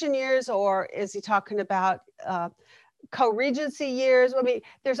inauguration years, or is he talking about co-regency years? I mean,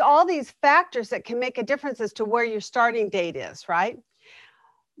 there's all these factors that can make a difference as to where your starting date is, right?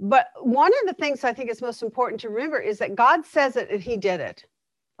 But one of the things I think is most important to remember is that God says it and he did it,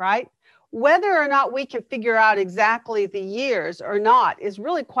 right? Whether or not we can figure out exactly the years or not is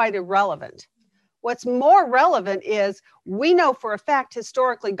really quite irrelevant. What's more relevant is we know for a fact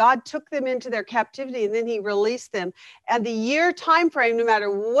historically God took them into their captivity and then he released them. And the year time frame, no matter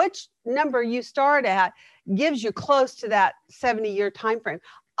which number you start at, gives you close to that 70-year time frame.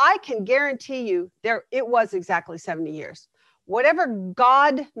 I can guarantee you it was exactly 70 years. Whatever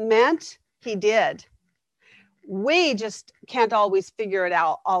God meant, he did. We just can't always figure it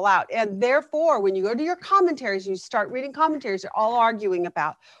all out. And therefore, when you go to your commentaries, you start reading commentaries, they're all arguing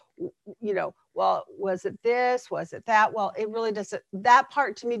about, well, was it this? Was it that? Well, it really doesn't, that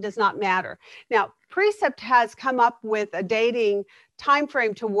part to me does not matter. Now, Precept has come up with a dating time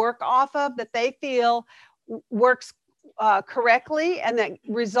frame to work off of that they feel works correctly and that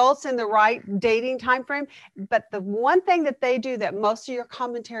results in the right dating time frame. But the one thing that they do that most of your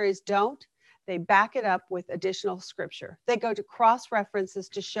commentaries don't, they back it up with additional scripture. They go to cross references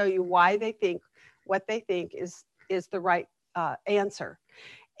to show you why they think what they think is the right answer.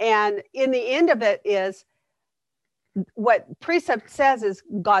 And in the end of it is what Precept says is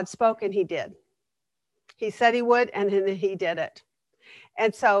God spoke and he did. He said he would, and then he did it.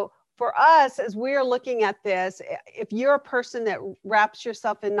 And so for us, as we're looking at this, if you're a person that wraps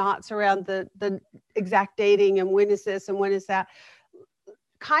yourself in knots around the exact dating and when is this and when is that,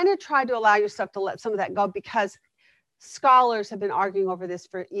 kind of try to allow yourself to let some of that go, because scholars have been arguing over this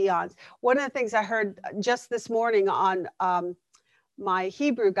for eons. One of the things I heard just this morning on my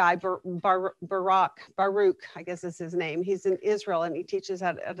Hebrew guy, Baruch, I guess is his name. He's in Israel and he teaches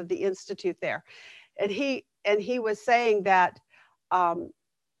out of the Institute there. And he was saying that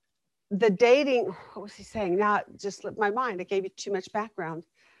the dating, what was he saying? Now it just slipped my mind. I gave you too much background.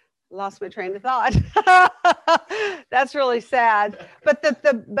 Lost my train of thought. That's really sad. But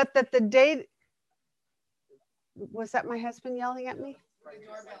the date, was that my husband yelling at me?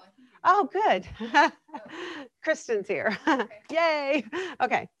 Oh, good. Kristen's here. Yay.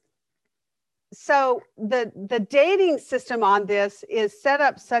 Okay. So the dating system on this is set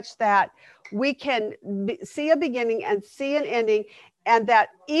up such that we can see a beginning and see an ending, and that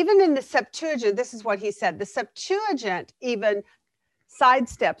even in the Septuagint, this is what he said, the Septuagint even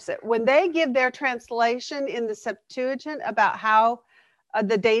sidesteps it. When they give their translation in the Septuagint about how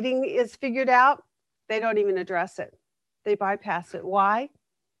the dating is figured out, they don't even address it. They bypass it. Why?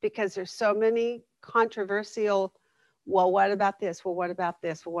 Because there's so many controversial, well, what about this? Well, what about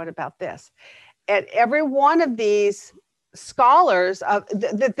this? Well, what about this? And every one of these scholars,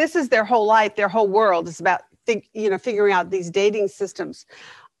 this is their whole life, their whole world is about figuring out these dating systems.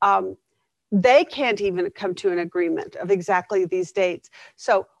 They can't even come to an agreement of exactly these dates.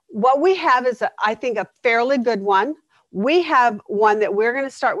 So what we have is, I think, a fairly good one. We have one that we're going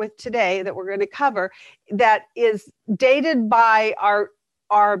to start with today that we're going to cover that is dated by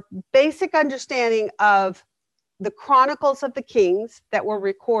our basic understanding of the Chronicles of the Kings that were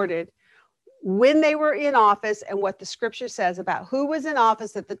recorded when they were in office and what the scripture says about who was in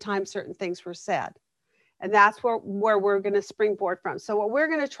office at the time certain things were said. And that's where we're going to springboard from. So what we're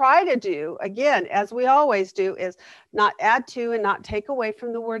going to try to do, again, as we always do, is not add to and not take away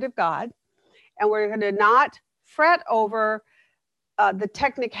from the word of God. And we're going to not fret over the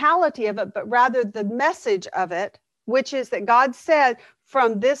technicality of it, but rather the message of it, which is that God said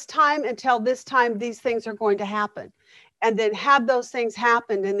from this time until this time, these things are going to happen. And then have those things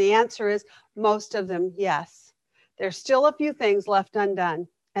happened? And the answer is most of them, yes. There's still a few things left undone.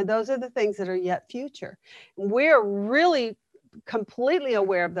 And those are the things that are yet future. We're really completely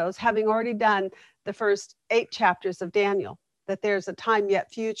aware of those, having already done the first 8 chapters of Daniel, that there's a time yet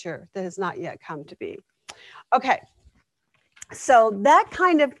future that has not yet come to be. Okay. So that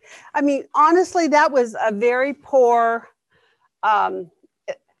kind of, I mean, honestly, that was a very poor,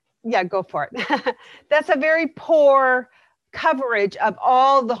 yeah, go for it. That's a very poor coverage of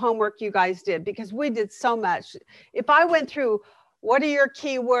all the homework you guys did, because we did so much. If I went through, what are your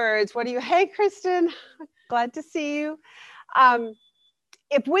key words? What are you, hey, Kristen, glad to see you.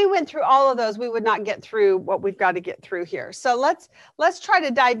 If we went through all of those, we would not get through what we've got to get through here. So let's try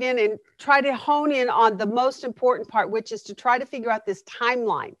to dive in and try to hone in on the most important part, which is to try to figure out this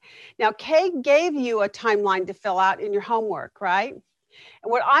timeline. Now, Kay gave you a timeline to fill out in your homework, right?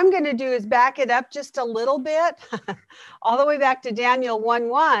 And what I'm going to do is back it up just a little bit, all the way back to Daniel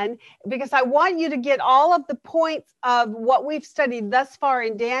 1:1, because I want you to get all of the points of what we've studied thus far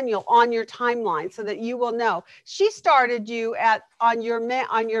in Daniel on your timeline, so that you will know. She started you on your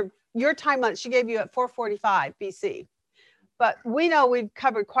timeline. She gave you at 445 BC, but we know we've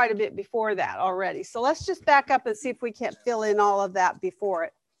covered quite a bit before that already. So let's just back up and see if we can't fill in all of that before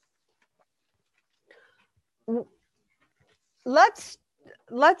it.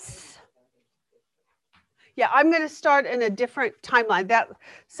 Yeah, I'm going to start in a different timeline.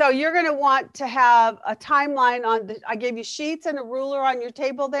 So you're going to want to have a timeline on I gave you sheets and a ruler on your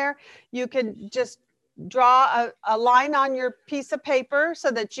table there. You can just draw a line on your piece of paper so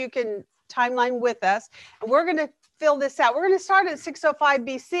that you can timeline with us. And we're going to fill this out. We're going to start at 605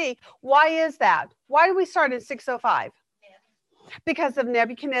 BC. Why is that? Why do we start at 605? Because of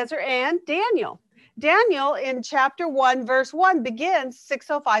Nebuchadnezzar and Daniel. Daniel in chapter 1, verse 1 begins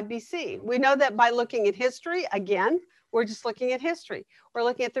 605 BC. We know that by looking at history. Again, We're just looking at history. We're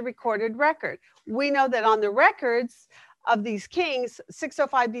looking at the recorded record. We know that on the records of these kings,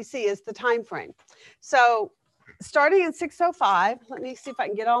 605 BC is the time frame. So starting in 605, let me see if I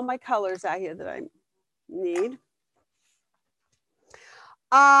can get all my colors out here that I need.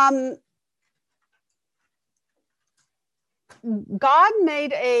 God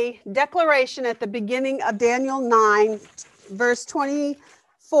made a declaration at the beginning of Daniel 9, verse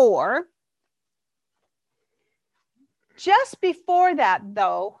 24. Just before that,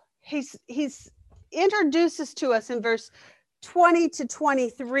 though, he's introduces to us in verse 20 to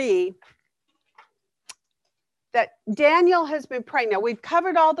 23 that Daniel has been praying. Now, we've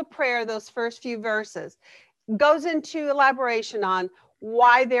covered all the prayer, those first few verses. Goes into elaboration on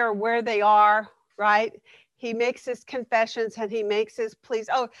why they're where they are, right? He makes his confessions and he makes his pleas.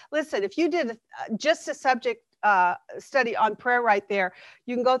 Oh, listen, if you did just a subject study on prayer right there,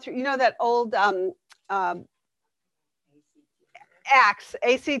 you can go through, you know, that old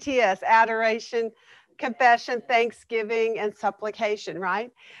ACTS, adoration, confession, thanksgiving, and supplication,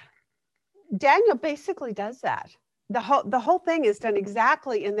 right? Daniel basically does that. The whole thing is done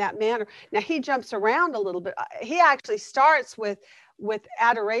exactly in that manner. Now, he jumps around a little bit. He actually starts with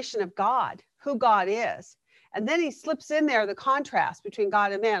adoration of God, who God is. And then he slips in there the contrast between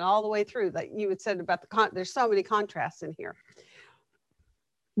God and man all the way through, like you had said about there's so many contrasts in here.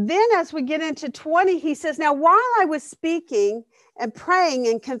 Then as we get into 20, he says, now while I was speaking and praying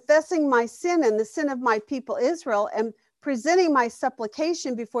and confessing my sin and the sin of my people Israel and presenting my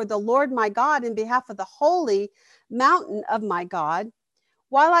supplication before the Lord my God in behalf of the holy mountain of my God,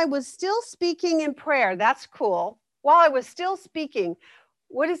 while I was still speaking in prayer, that's cool. While I was still speaking,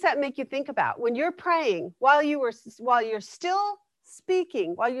 what does that make you think about? When you're praying, while you're still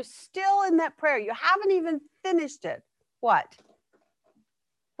speaking, while you're still in that prayer, you haven't even finished it. What?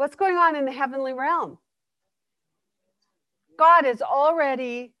 What's going on in the heavenly realm? God is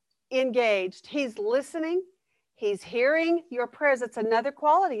already engaged. He's listening. He's hearing your prayers. It's another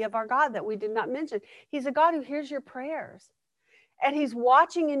quality of our God that we did not mention. He's a God who hears your prayers. And he's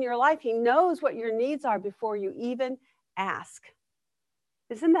watching in your life. He knows what your needs are before you even ask.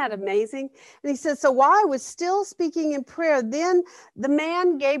 Isn't that amazing? And he says, so while I was still speaking in prayer, then the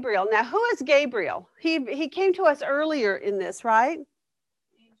man Gabriel. Now, who is Gabriel? He came to us earlier in this, right?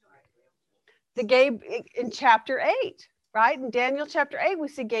 In chapter 8, right? In Daniel chapter 8, we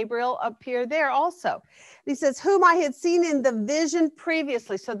see Gabriel appear there also. He says, whom I had seen in the vision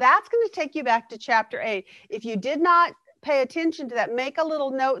previously. So that's going to take you back to chapter 8. If you did not pay attention to that, make a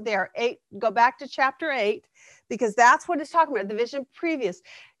little note there. 8, go back to chapter 8, because that's what it's talking about, the vision previous.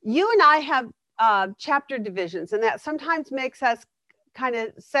 You and I have chapter divisions, and that sometimes makes us kind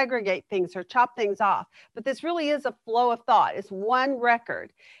of segregate things or chop things off. But this really is a flow of thought. It's one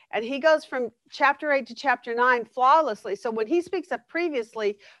record. And he goes from chapter 8 to chapter 9 flawlessly. So when he speaks of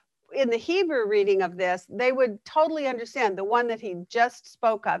previously, in the Hebrew reading of this, they would totally understand the one that he just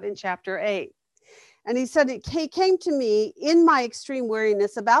spoke of in chapter 8. And he said, he came to me in my extreme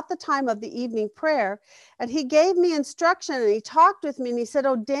weariness about the time of the evening prayer, and he gave me instruction, and he talked with me, and he said,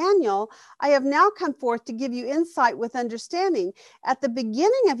 oh, Daniel, I have now come forth to give you insight with understanding. At the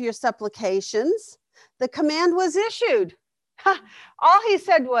beginning of your supplications, the command was issued. All he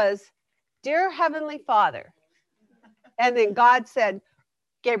said was, dear Heavenly Father. And then God said,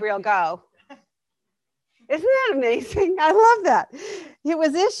 Gabriel, go. Isn't that amazing? I love that. It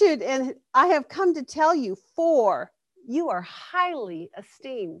was issued, and I have come to tell you, for you are highly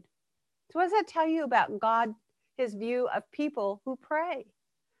esteemed. So what does that tell you about God, his view of people who pray,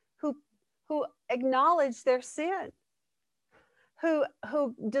 who acknowledge their sin, who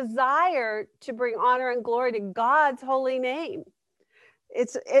desire to bring honor and glory to God's holy name?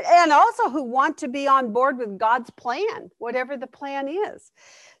 And also who want to be on board with God's plan, whatever the plan is.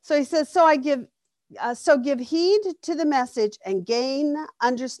 So he says, so give heed to the message and gain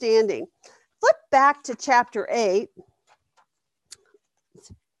understanding. Flip back to chapter 8.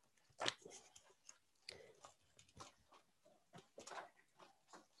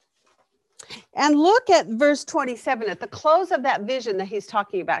 And look at verse 27, at the close of that vision that he's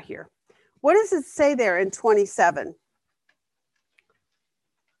talking about here. What does it say there in 27?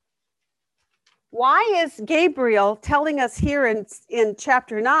 Why is Gabriel telling us here in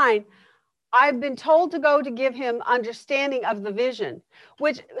chapter 9, I've been told to go to give him understanding of the vision,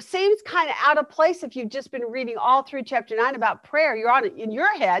 which seems kind of out of place if you've just been reading all through chapter 9 about prayer. You're on it in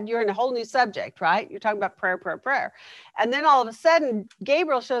your head, you're in a whole new subject, right? You're talking about prayer, prayer, prayer. And then all of a sudden,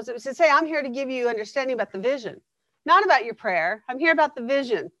 Gabriel shows up and says, hey, I'm here to give you understanding about the vision, not about your prayer. I'm here about the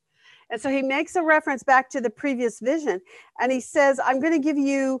vision. And so he makes a reference back to the previous vision. And he says, I'm going to give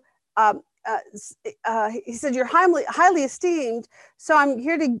you he said, you're highly esteemed. So I'm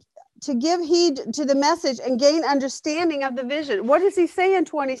here to give heed to the message and gain understanding of the vision. What does he say in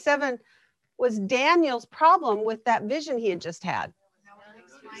 27 was Daniel's problem with that vision he had just had?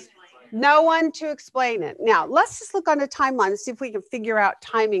 No one to explain it. Now, let's just look on a timeline and see if we can figure out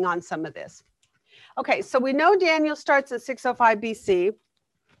timing on some of this. Okay, so we know Daniel starts at 605 BC.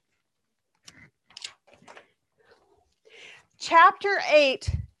 Chapter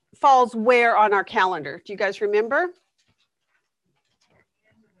 8 falls where on our calendar? Do you guys remember?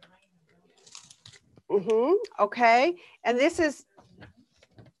 Okay, and this is,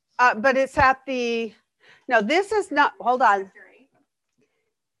 but it's at the, no, this is not, hold on.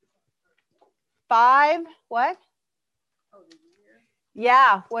 5, what?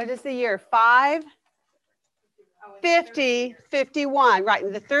 Yeah, what is the year? 550, 51, right,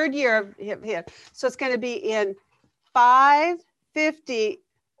 in the third year of him. So it's going to be in 550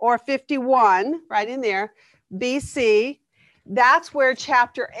 or 51, right in there, BC. That's where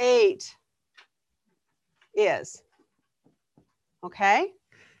chapter 8 is. Okay,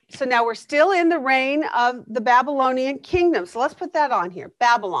 so now we're still in the reign of the Babylonian kingdom. So let's put that on here,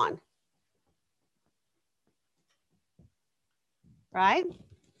 Babylon. Right?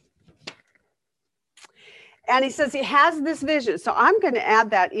 And he says he has this vision. So I'm going to add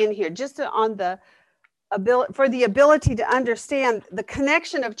that in here just on the ability, for the ability to understand the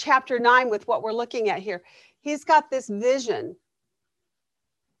connection of chapter 9 with what we're looking at here. He's got this vision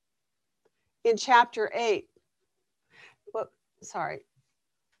in chapter 8. Well, sorry,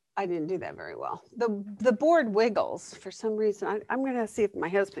 I didn't do that very well. The board wiggles for some reason. I'm going to see if my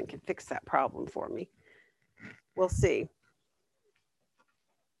husband can fix that problem for me. We'll see.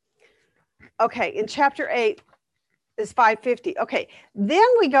 Okay, in chapter 8 is 550. Okay, then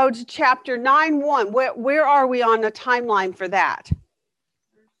we go to chapter 9:1. Where are we on the timeline for that?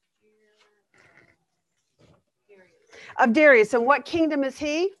 Of Darius. And what kingdom is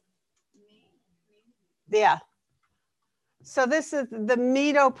he? Yeah. So this is the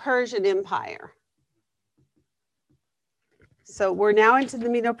Medo-Persian Empire. So we're now into the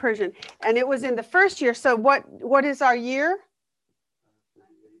Medo-Persian. And it was in the first year. So what is our year?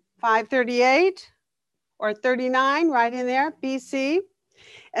 538 or 39, right in there, BC.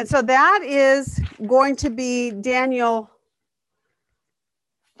 And so that is going to be Daniel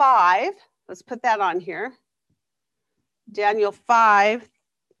 5. Let's put that on here. Daniel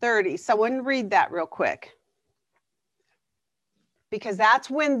 5:30. Someone read that real quick. Because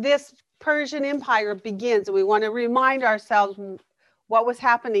that's when this Persian Empire begins. And we want to remind ourselves what was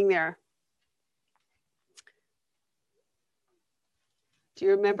happening there. Do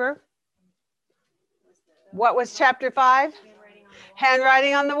you remember? What was chapter 5?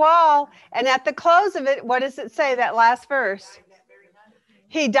 Handwriting on the wall. And at the close of it, what does it say, that last verse?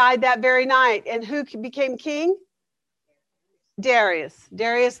 He died that very night. And who became king? Darius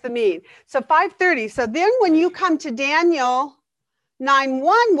the Mede. So 530. So then when you come to Daniel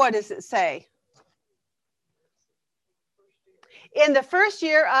 9:1, what does it say? In the first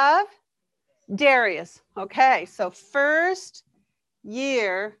year of Darius. Okay, so first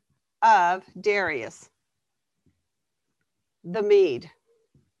year of Darius the Mede.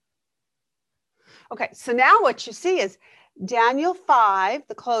 Okay, so now what you see is Daniel 5,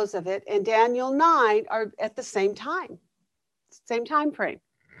 the close of it, and Daniel 9 are at the same time frame.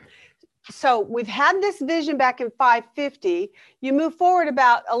 So we've had this vision back in 550. You move forward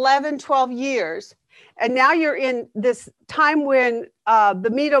about 11, 12 years, and now you're in this time when the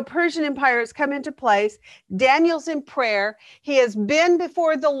Medo-Persian Empire has come into place. Daniel's in prayer. He has been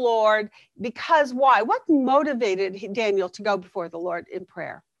before the Lord because why? What motivated Daniel to go before the Lord in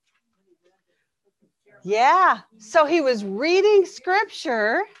prayer? Yeah, so he was reading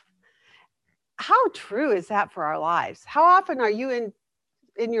scripture. How true is that for our lives? How often are you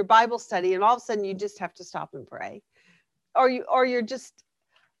in your Bible study and all of a sudden you just have to stop and pray? Or you're just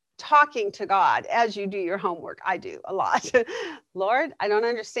talking to God as you do your homework. I do a lot. Lord, I don't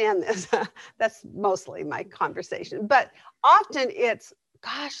understand this. That's mostly my conversation. But often it's,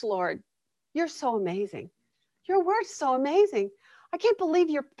 gosh, Lord, you're so amazing. Your word's so amazing. I can't believe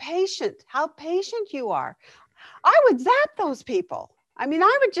you're patient, how patient you are. I would zap those people. I mean,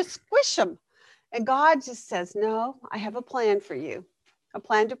 I would just squish them. And God just says, no, I have a plan for you, a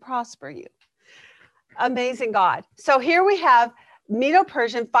plan to prosper you. Amazing God. So here we have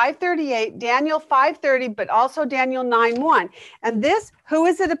Medo-Persian 538, Daniel 530, but also Daniel 9:1. And this, who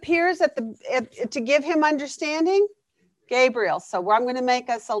is it appears to give him understanding? Gabriel. So I'm going to make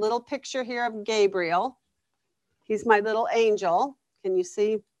us a little picture here of Gabriel. He's my little angel. Can you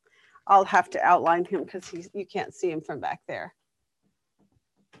see? I'll have to outline him because you can't see him from back there.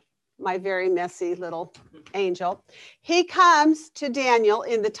 my very messy little angel. He comes to Daniel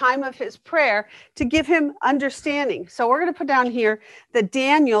in the time of his prayer to give him understanding. So we're going to put down here that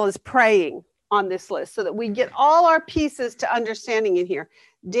Daniel is praying on this list so that we get all our pieces to understanding in here.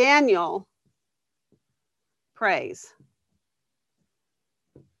 Daniel prays.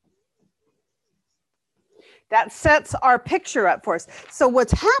 That sets our picture up for us. So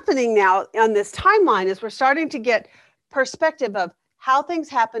what's happening now on this timeline is we're starting to get perspective of how things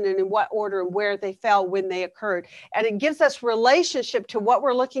happened and in what order and where they fell when they occurred. And it gives us relationship to what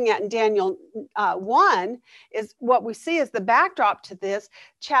we're looking at in Daniel 1 is what we see as the backdrop to this.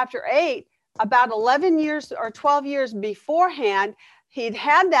 Chapter 8, about 11 years or 12 years beforehand, he'd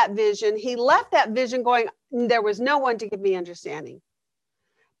had that vision. He left that vision going, there was no one to give me understanding.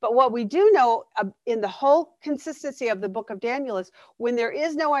 But what we do know in the whole consistency of the book of Daniel is when there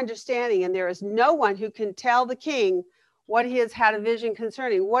is no understanding and there is no one who can tell the king what he has had a vision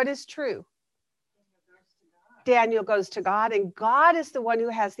concerning, what is true? Daniel goes to God, and God is the one who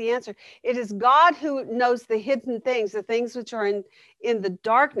has the answer. It is God who knows the hidden things, the things which are in the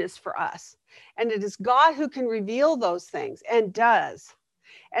darkness for us. And it is God who can reveal those things and does.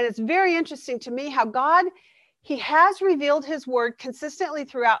 And it's very interesting to me how God, he has revealed his word consistently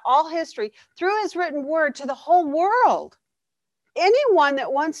throughout all history through his written word to the whole world. Anyone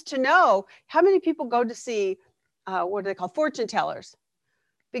that wants to know, how many people go to see, what do they call, fortune tellers?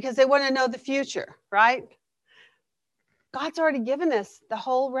 Because they want to know the future, right? God's already given us the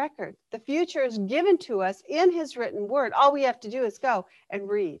whole record. The future is given to us in his written word. All we have to do is go and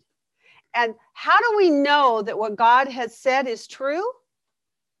read. And how do we know that what God has said is true?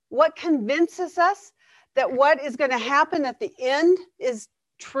 What convinces us that what is going to happen at the end is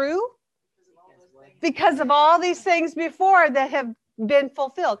true? Because of all these things before that have been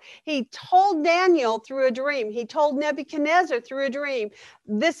fulfilled. He told Daniel through a dream. He told Nebuchadnezzar through a dream.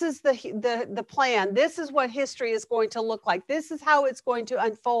 This is the plan. This is what history is going to look like. This is how it's going to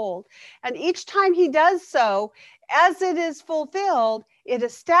unfold. And each time he does so, as it is fulfilled, it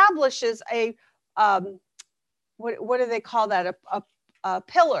establishes a what do they call that? A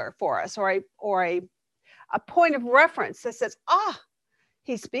pillar for us, or a point of reference that says,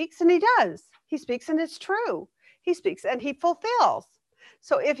 he speaks and he does. He speaks and it's true. He speaks and he fulfills.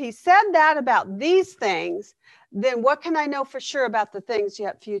 So if he said that about these things, then what can I know for sure about the things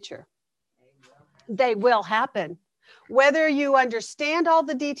yet future? They will happen. Whether you understand all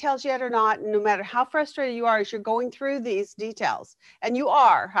the details yet or not, no matter how frustrated you are as you're going through these details, and you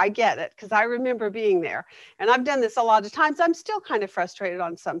are, I get it, because I remember being there. And I've done this a lot of times. I'm still kind of frustrated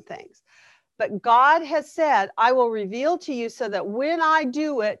on some things. But God has said, I will reveal to you so that when I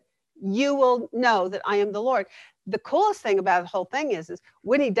do it, you will know that I am the Lord. The coolest thing about the whole thing is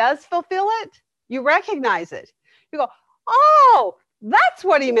when he does fulfill it, you recognize it. You go, oh, that's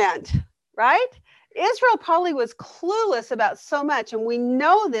what he meant, right? Israel probably was clueless about so much. And we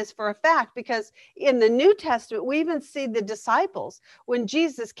know this for a fact because in the New Testament, we even see the disciples, when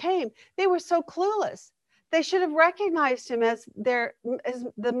Jesus came, they were so clueless. They should have recognized him as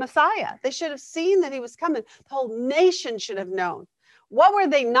the Messiah. They should have seen that he was coming. The whole nation should have known. What were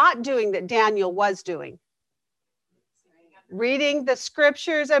they not doing that Daniel was doing? Reading the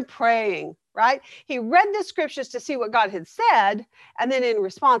scriptures and praying, right? He read the scriptures to see what God had said, and then in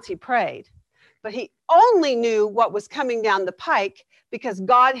response, he prayed. But he only knew what was coming down the pike because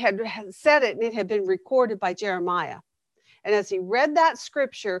God had said it and it had been recorded by Jeremiah. And as he read that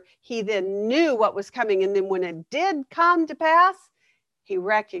scripture, he then knew what was coming. And then when it did come to pass, he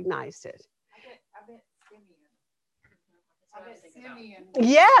recognized it. I bet Simeon.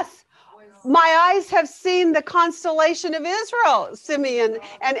 Yes. My eyes have seen the constellation of Israel, Simeon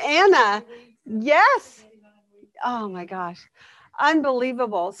and Anna. Yes. Oh my gosh.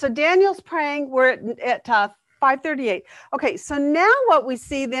 Unbelievable. So Daniel's praying. We're at 5:38. Okay, so now what we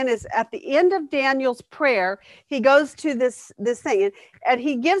see then is at the end of Daniel's prayer, he goes to this thing and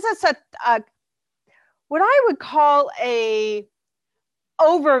he gives us a what I would call a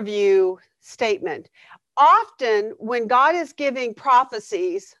overview statement. Often when God is giving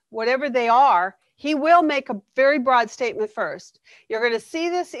prophecies, whatever they are, he will make a very broad statement first. You're going to see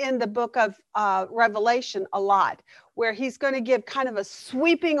this in the book of Revelation a lot, where he's going to give kind of a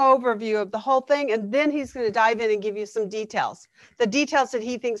sweeping overview of the whole thing, and then he's going to dive in and give you some details, the details that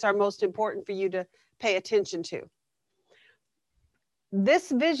he thinks are most important for you to pay attention to.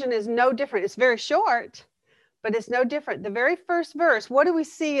 This vision is no different. It's very short, but it's no different. The very first verse, what do we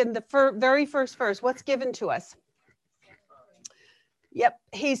see in the very first verse? What's given to us? Yep,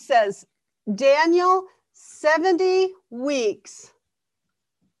 he says, Daniel, 70 weeks.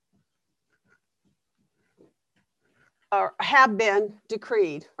 or have been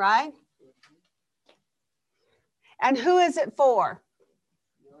decreed, right? And who is it for?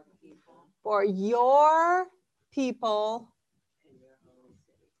 Your people For your people and your holy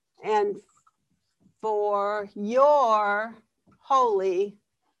city. and for your holy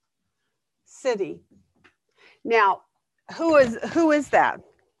city. Now, who is that?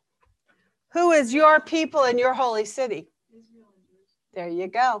 Who is your people and your holy city? There you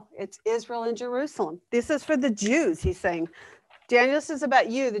go. It's Israel and Jerusalem. This is for the Jews, he's saying. Daniel, this is about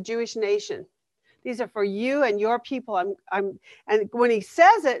you, the Jewish nation. These are for you and your people. And when he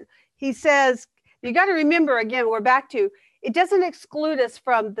says it, he says, you got to remember again, we're back to, it doesn't exclude us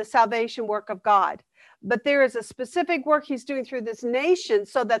from the salvation work of God, but there is a specific work he's doing through this nation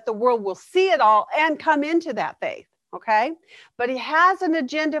so that the world will see it all and come into that faith. Okay. But he has an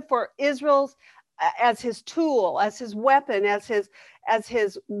agenda for Israel's as his tool, as his weapon, as his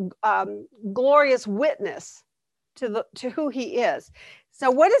glorious witness to who he is. So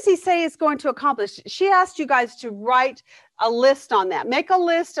what does he say is going to accomplish? She asked you guys to write a list on that. Make a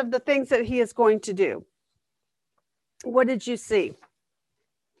list of the things that he is going to do. What did you see?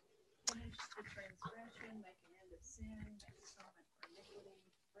 Finish the transgression, make an end of sin, make atonement for iniquity,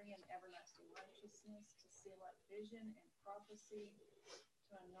 bring in everlasting righteousness, to seal up vision and prophecy,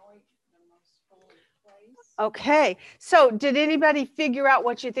 to anoint the most holy place. Okay, so did anybody figure out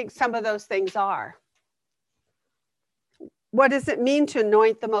what you think some of those things are? What does it mean to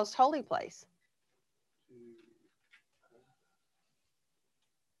anoint the most holy place?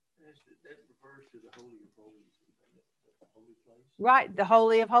 That refers to the Holy of Holies, the holy place. Right, the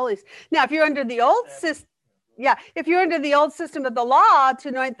Holy of Holies. Now, if you're under the old system, yeah, if you're under the old system of the law, to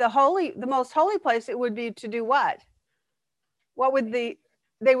anoint the most holy place, it would be to do what? What would they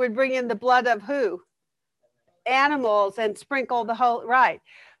would bring in the blood of who? Animals and sprinkle the whole, right.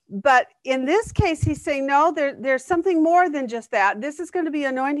 But in this case, he's saying, no, there's something more than just that. This is going to be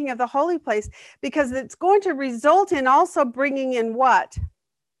anointing of the holy place because it's going to result in also bringing in what?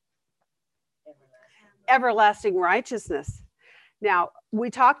 Everlasting righteousness. Now, we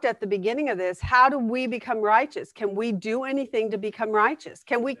talked at the beginning of this, how do we become righteous? Can we do anything to become righteous?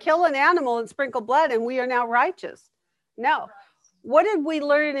 Can we kill an animal and sprinkle blood and we are now righteous? No. What did we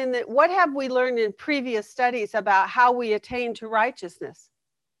learn what have we learned in previous studies about how we attain to righteousness?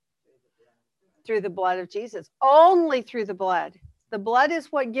 Through the blood of Jesus. Only through the blood. The blood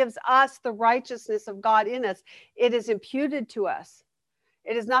is what gives us the righteousness of God in us. It is imputed to us.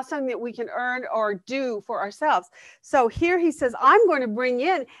 It is not something that we can earn or do for ourselves. So here he says, I'm going to bring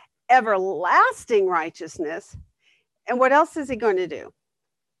in everlasting righteousness. And what else is he going to do?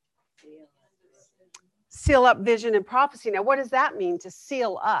 Seal up vision and prophecy. Now, what does that mean to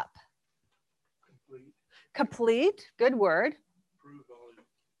seal up? Complete. Complete. Good word.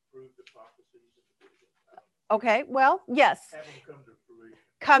 Prove the prophecies of the vision. Okay. Well, yes. Have them come to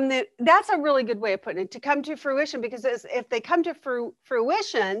fruition. That's a really good way of putting it, to come to fruition, because if they come to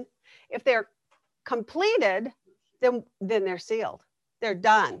fruition, if they're completed, then they're sealed. They're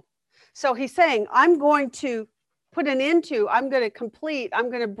done. So he's saying, I'm going to put an end to, I'm going to complete, I'm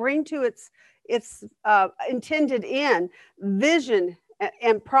going to bring to its intended end vision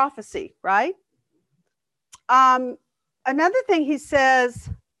and prophecy, right? Another thing he says,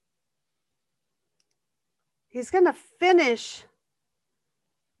 he's going to finish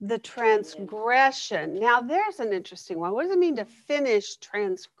the transgression. Now, there's an interesting one. What does it mean to finish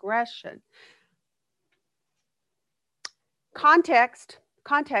transgression? Context.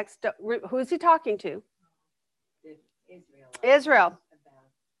 Who's he talking to? Israel.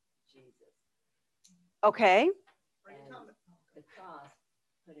 About Jesus. Okay. And the cross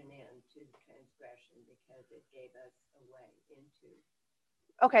put an end to the transgression because it gave us a way into.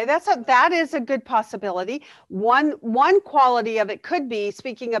 Okay, that is a good possibility. One quality of it could be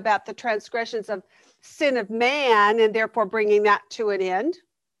speaking about the transgressions of sin of man and therefore bringing that to an end.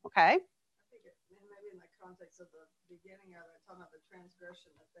 Okay. I think maybe in the context of the beginning of it, talking about the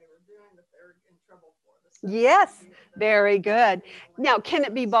transgression that they were doing, that they were in trouble for. Yes, very good. Now, can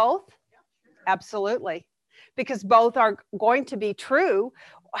it be both? Absolutely. Because both are going to be true.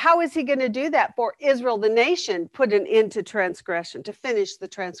 How is he going to do that for Israel, the nation, put an end to transgression, to finish the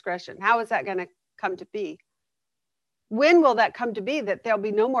transgression? How is that going to come to be? When will that come to be, that there'll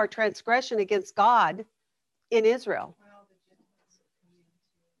be no more transgression against God in Israel?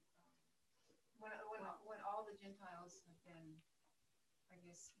 When all the Gentiles have been, I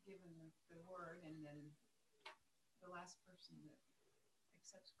guess, given the word, and then the last person that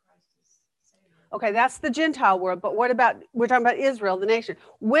accepts Christ as Savior. Okay, that's the Gentile world, but what about, we're talking about Israel, the nation.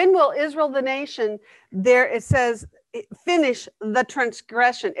 When will Israel, the nation, there it says, finish the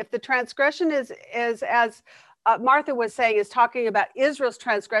transgression? If the transgression is as Martha was saying is talking about Israel's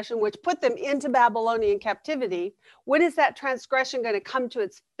transgression, which put them into Babylonian captivity. When is that transgression going to come to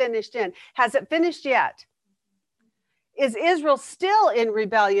its finished end? Has it finished yet? Is Israel still in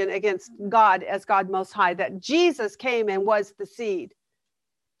rebellion against God as God Most High, that Jesus came and was the seed?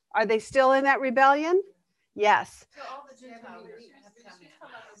 Are they still in that rebellion? Yes. So all the Gentiles have come in.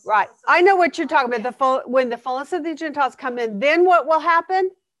 Right. I know what you're talking about. When the fullness of the Gentiles come in, then what will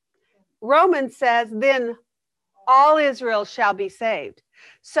happen? Romans says, then all Israel shall be saved.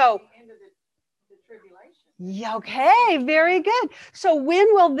 So, The end of the tribulation. yeah, okay, very good. So when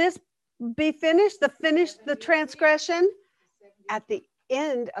will this be finished? The transgression? At the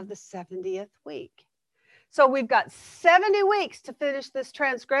end of the 70th week. So we've got 70 weeks to finish this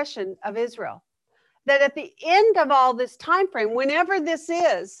transgression of Israel. That at the end of all this time frame, whenever this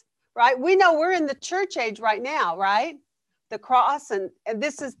is, right? We know we're in the church age right now, right? The cross and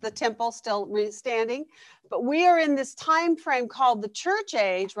this is the temple still standing, but we are in this time frame called the church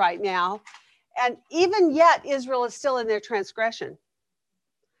age right now, and even yet Israel is still in their transgression.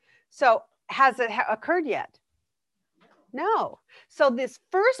 So has it occurred yet? No. So this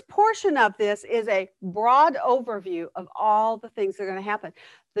first portion of this is a broad overview of all the things that are going to happen.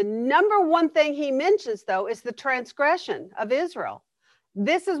 The number one thing he mentions, though, is the transgression of Israel.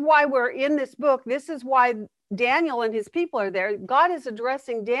 This is why we're in this book. This is why Daniel and his people are there. God is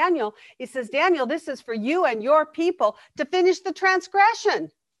addressing Daniel. He says, Daniel, this is for you and your people to finish the transgression.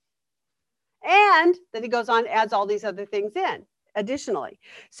 And then he goes on, adds all these other things in additionally.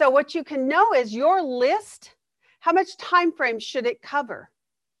 So what you can know is your list, how much time frame should it cover?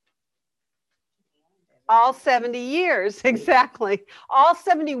 All 70 years, exactly. All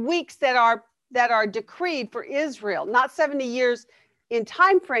 70 weeks that are decreed for Israel, not 70 years in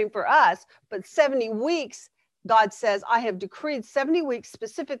time frame for us, but 70 weeks. God says, I have decreed 70 weeks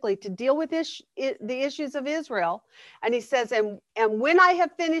specifically to deal with the issues of Israel. And he says, and when I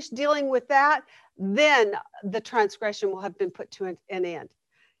have finished dealing with that, then the transgression will have been put to an end.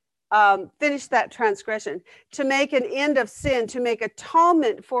 Finish that transgression, to make an end of sin, to make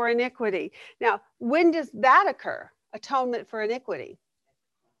atonement for iniquity. Now, when does that occur? Atonement for iniquity?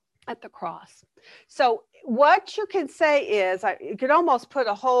 At the cross. So what you can say is, you could almost put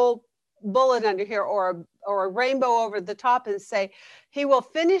a whole bullet under here or a rainbow over the top and say, he will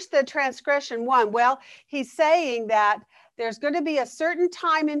finish the transgression one. Well, he's saying that there's going to be a certain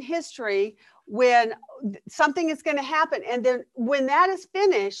time in history when something is going to happen. And then when that is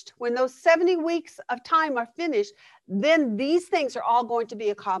finished, when those 70 weeks of time are finished, then these things are all going to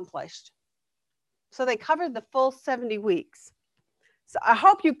be accomplished. So they covered the full 70 weeks. So I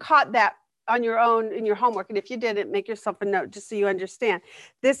hope you caught that on your own in your homework. And if you didn't, make yourself a note just so you understand.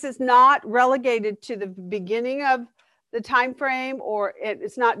 This is not relegated to the beginning of the time frame, or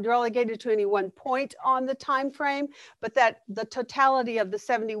it's not relegated to any one point on the time frame, but that the totality of the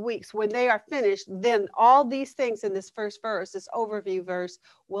 70 weeks, when they are finished, then all these things in this first verse, this overview verse,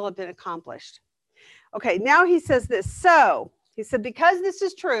 will have been accomplished. Okay, now he says this. So he said, because this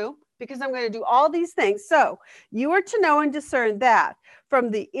is true, because I'm going to do all these things, so you are to know and discern that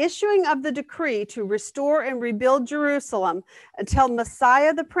from the issuing of the decree to restore and rebuild Jerusalem until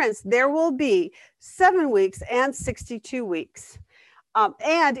Messiah the Prince, there will be 7 weeks and 62 weeks.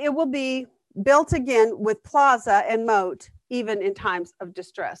 And it will be built again with plaza and moat, even in times of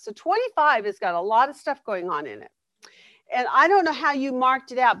distress. So 25 has got a lot of stuff going on in it. And I don't know how you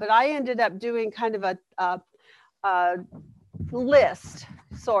marked it out, but I ended up doing kind of a list,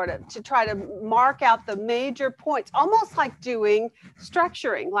 sort of, to try to mark out the major points, almost like doing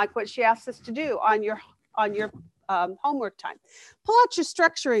structuring, like what she asked us to do on your homework time. Pull out your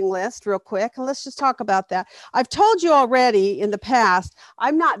structuring list real quick, and let's just talk about that. I've told you already in the past,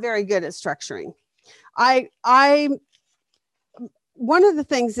 I'm not very good at structuring. One of the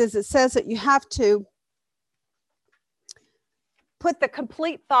things is it says that you have to put the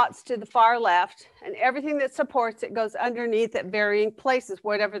complete thoughts to the far left, and everything that supports it goes underneath at varying places,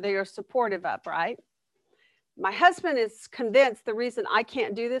 whatever they are supportive of, right? My husband is convinced the reason I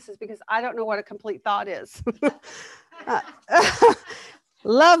can't do this is because I don't know what a complete thought is.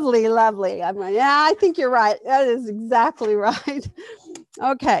 Lovely, lovely. I'm like, yeah, I think you're right. That is exactly right.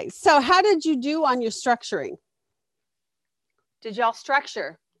 Okay, so how did you do on your structuring? Did y'all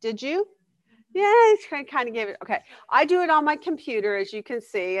structure? Did you? Yeah, I kind of gave it. Okay, I do it on my computer, as you can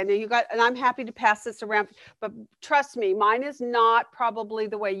see, and I'm happy to pass this around. But trust me, mine is not probably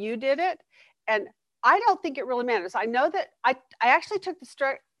the way you did it, and I don't think it really matters. I know that I actually took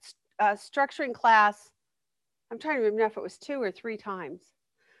the structuring class. I'm trying to remember if it was 2 or 3 times.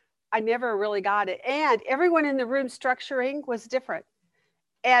 I never really got it, and everyone in the room structuring was different.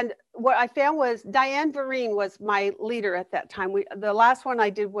 And what I found was Diane Vereen was my leader at that time. The last one I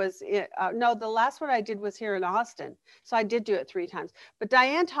did was, the last one I did was here in Austin. So I did do it 3 times. But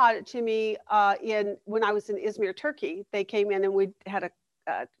Diane taught it to me when I was in Izmir, Turkey. They came in and we had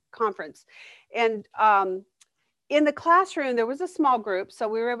a conference. And in the classroom, there was a small group. So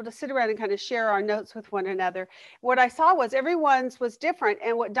we were able to sit around and kind of share our notes with one another. What I saw was everyone's was different.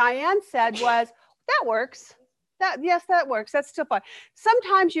 And what Diane said was, that works. Yes, that works. That's still fine.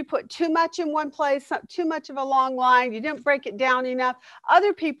 Sometimes you put too much in one place, too much of a long line. You didn't break it down enough.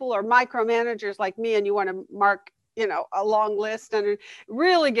 Other people are micromanagers like me, and you want to mark, a long list, and it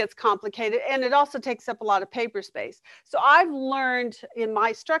really gets complicated. And it also takes up a lot of paper space. So I've learned in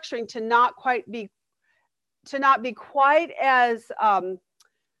my structuring to not be quite as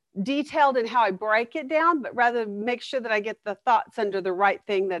detailed in how I break it down, but rather make sure that I get the thoughts under the right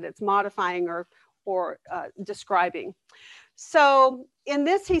thing that it's modifying or describing. So in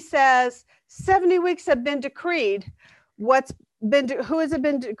this, he says, 70 weeks have been decreed. Who has it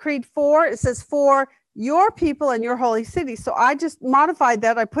been decreed for? It says for your people and your holy city. So I just modified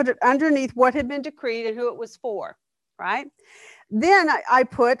that. I put it underneath what had been decreed and who it was for, right? Then I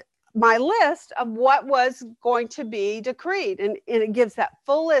put my list of what was going to be decreed. And it gives that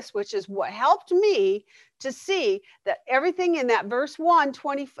full list, which is what helped me to see that everything in that verse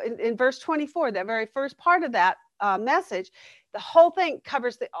in verse 24, that very first part of that message, the whole thing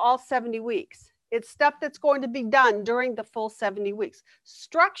covers all 70 weeks. It's stuff that's going to be done during the full 70 weeks.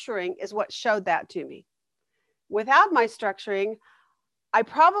 Structuring is what showed that to me. Without my structuring, I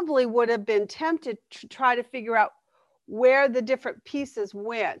probably would have been tempted to try to figure out where the different pieces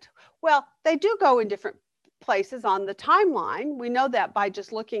went. Well, they do go in different places on the timeline. We know that by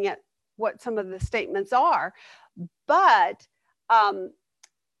just looking at what some of the statements are, but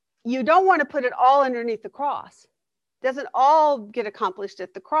you don't want to put it all underneath the cross. It doesn't all get accomplished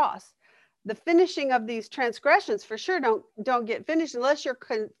at the cross. The finishing of these transgressions for sure don't get finished unless you're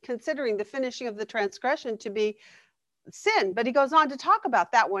considering the finishing of the transgression to be sin. But he goes on to talk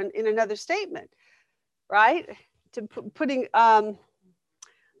about that one in another statement, right? To putting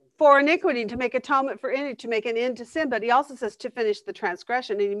for iniquity, to make atonement for iniquity, to make an end to sin. But he also says to finish the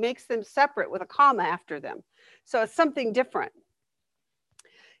transgression, and he makes them separate with a comma after them. So it's something different.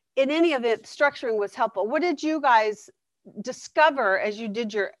 In any event, structuring was helpful. What did you guys discover as you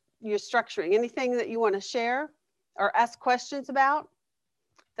did your structuring? Anything that you want to share or ask questions about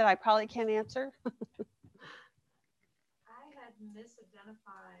that I probably can't answer? I had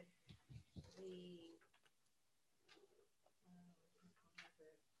misidentified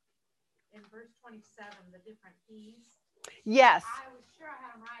in verse 27, the different E's. Yes. I was sure I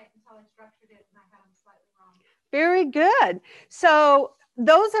had them right until I structured it and I had them slightly wrong. Very good. So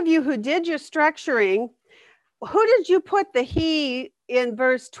those of you who did your structuring, who did you put the he in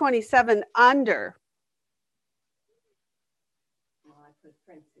verse 27 under? Well, I put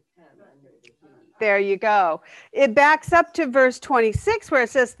Prince to come under the he. There you go. It backs up to verse 26 where it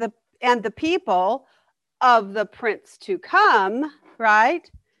says and the people of the prince to come, right?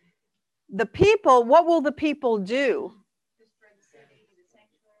 The people, what will the people do? Destroy the city, the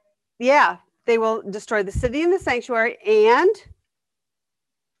sanctuary. Yeah, they will destroy the city and the sanctuary, and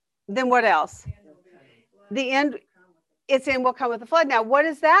then what else? The end, its end will come with the flood. Now, what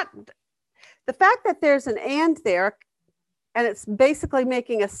is that? The fact that there's an and there, and it's basically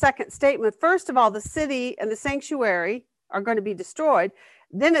making a second statement. First of all, the city and the sanctuary are going to be destroyed.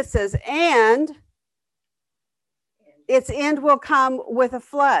 Then it says, and its end will come with a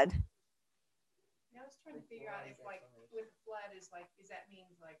flood. I was trying to figure out if, like, with flood is that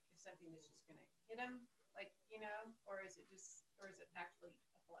means like if something is just going to hit them, or is it actually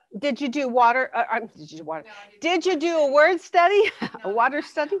a flood? Did you do water? Did you do water? No, I didn't. Did you do a word study? No, A water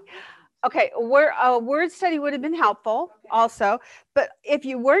study? no. Okay, a word study would have been helpful also. But if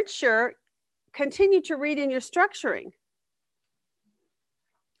you weren't sure, continue to read in your structuring.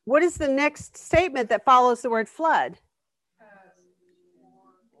 What is the next statement that follows the word flood?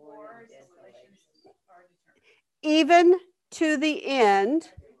 War, desolations are determined. Even to the end.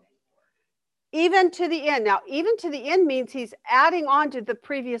 Even to the end. Now, even to the end means he's adding on to the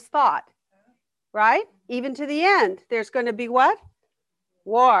previous thought, right? Even to the end. There's going to be what?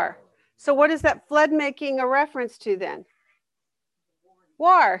 War. So what is that flood making a reference to then?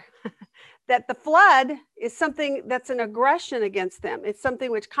 War. That the flood is something that's an aggression against them. It's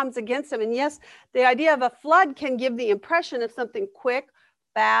something which comes against them. And yes, the idea of a flood can give the impression of something quick,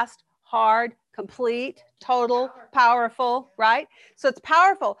 fast, hard, complete, total, powerful, right? So it's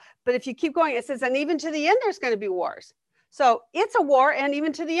powerful. But if you keep going, it says, and even to the end, there's going to be wars. So it's a war, and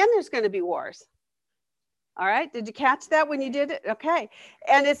even to the end, there's going to be wars. All right. Did you catch that when you did it? Okay.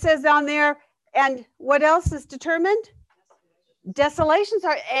 And it says on there, and what else is determined? Desolations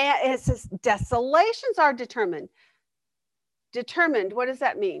are, it says desolations are determined. Determined, what does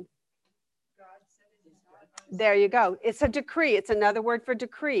that mean? God said it is not There you go. It's a decree. It's another word for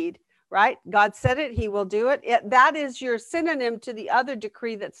decreed, right? God said it, he will do it. That is your synonym to the other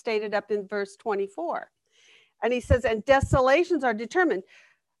decree that's stated up in verse 24. And he says, and desolations are determined.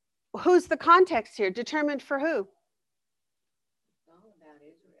 Who's the context here? Determined for who?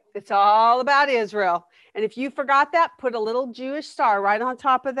 It's all about Israel. And if you forgot that, put a little Jewish star right on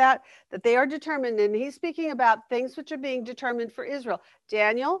top of that, that they are determined. And he's speaking about things which are being determined for Israel.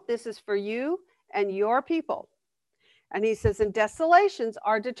 Daniel, this is for you and your people. And he says, and desolations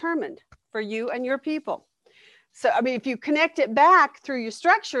are determined for you and your people. So, I mean, if you connect it back through your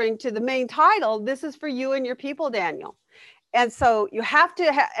structuring to the main title, this is for you and your people, Daniel. And so you have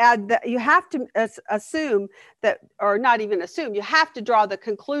to add that, you have to assume that, or not even assume, you have to draw the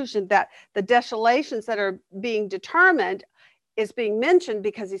conclusion that the desolations that are being determined is being mentioned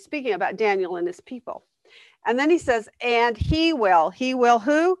because he's speaking about Daniel and his people. And then he says, and he will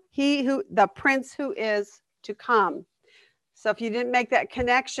who? He who, the prince who is to come. So if you didn't make that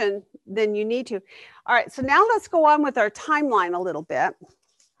connection, then you need to. All right, so now let's go on with our timeline a little bit.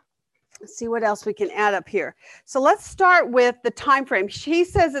 Let's see what else we can add up here. So let's start with the time frame. He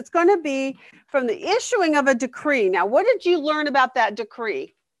says it's going to be from the issuing of a decree. Now, what did you learn about that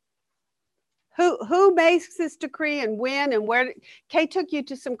decree? Who makes this decree and when and where? Kay took you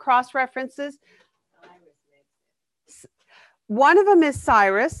to some cross references. One of them is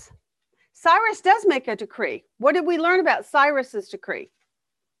Cyrus. Cyrus does make a decree. What did we learn about Cyrus's decree?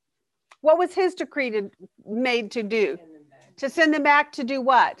 What was his decree made to do? To send them back to do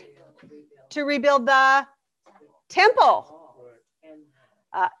what? To rebuild the temple.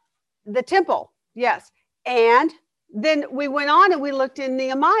 The temple, yes. And then we went on and we looked in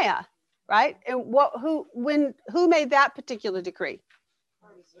Nehemiah, right? And who made that particular decree?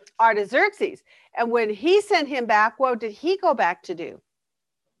 Artaxerxes. And when he sent him back, what did he go back to do?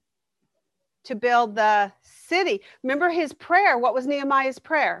 To build the city. Remember his prayer. What was Nehemiah's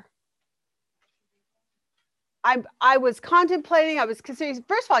prayer? I was contemplating, I was considering,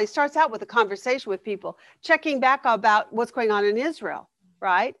 first of all, he starts out with a conversation with people, checking back about what's going on in Israel,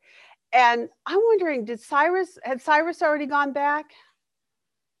 right? And I'm wondering, had Cyrus already gone back?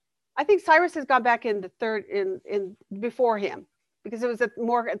 I think Cyrus has gone back in the third, in before him, because it was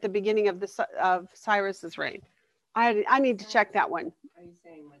more at the beginning of Cyrus's reign. I need to check that one. Are you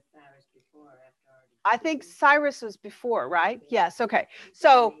saying with Cyrus before or after? I think Cyrus was before, right? Yes, okay.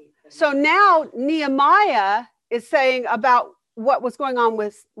 So now Nehemiah is saying about what was going on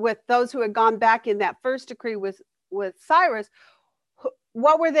with those who had gone back in that first decree with Cyrus.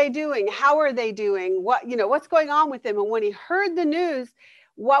 What were they doing? How are they doing? What's going on with them? And when he heard the news,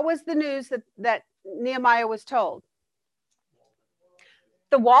 what was the news that Nehemiah was told?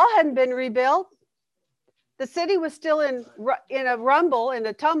 The wall hadn't been rebuilt. The city was still in a rumble, in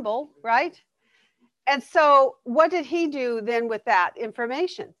a tumble, right? And so what did he do then with that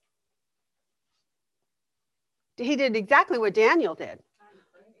information? He did exactly what Daniel did.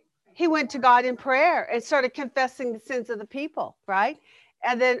 He went to God in prayer and started confessing the sins of the people, right?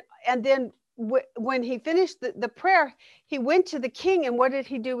 And then when he finished the prayer, he went to the king. And what did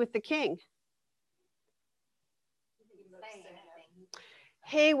he do with the king?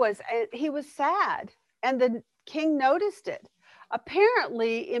 He was sad, and the king noticed it.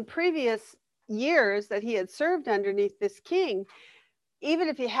 Apparently, in previous years that he had served underneath this king, even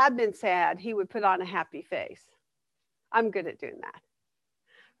if he had been sad, he would put on a happy face. I'm good at doing that,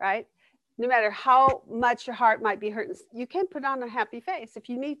 right? No matter how much your heart might be hurting, you can put on a happy face if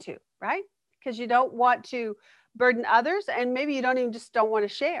you need to, right? Because you don't want to burden others, and maybe you don't want to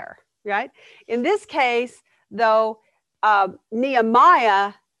share, right? In this case, though,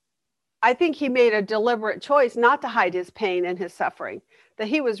 Nehemiah, I think he made a deliberate choice not to hide his pain and his suffering, that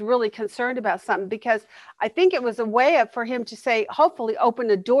he was really concerned about something, because I think it was a way for him to say, hopefully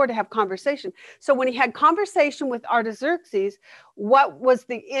open a door to have conversation. So when he had conversation with Artaxerxes, what was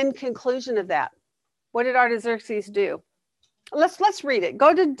the end conclusion of that? What did Artaxerxes do? Let's read it.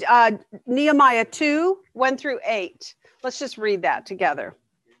 Go to Nehemiah 2, 1 through 8. Let's just read that together.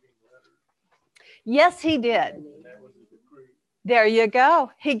 Yes, he did. There you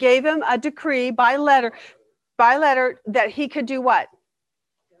go. He gave him a decree by letter that he could do what?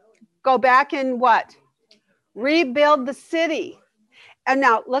 Go back and what? Rebuild the city. And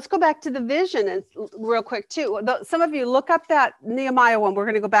now let's go back to the vision and real quick too. Some of you look up that Nehemiah one. We're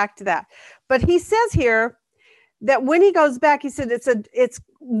going to go back to that. But he says here that when he goes back, he said it's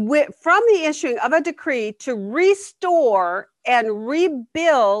from the issuing of a decree to restore and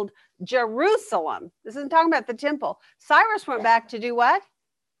rebuild Jerusalem. This isn't talking about the temple. Cyrus went back to do what?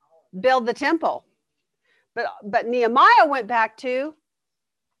 Build the temple. But Nehemiah went back to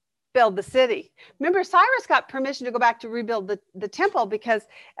build the city. Remember, Cyrus got permission to go back to rebuild the temple because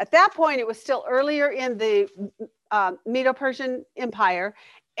at that point it was still earlier in the Medo-Persian Empire,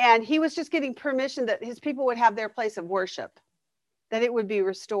 and he was just getting permission that his people would have their place of worship, that it would be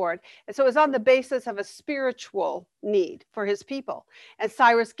restored. And so it was on the basis of a spiritual need for his people. And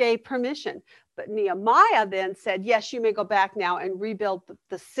Cyrus gave permission. But Nehemiah then said, yes, you may go back now and rebuild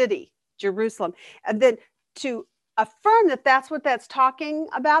the city, Jerusalem. And then to affirm that that's what that's talking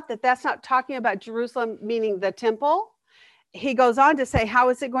about, that that's not talking about Jerusalem, meaning the temple, he goes on to say, how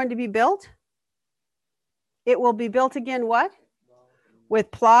is it going to be built? It will be built again, what? With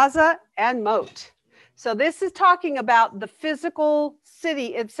plaza and moat. So this is talking about the physical city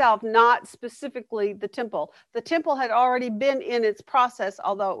itself, not specifically the temple. The temple had already been in its process,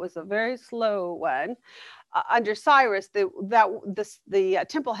 although it was a very slow one. Under Cyrus, the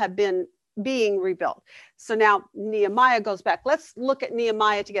temple had been being rebuilt. So now Nehemiah goes back. Let's look at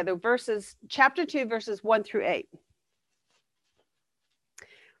Nehemiah together, chapter 2, verses 1 through 8.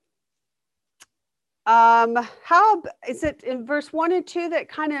 How is it in verse 1 and 2 that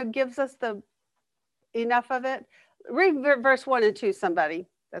kind of gives us enough of it? Read verse 1 and 2, somebody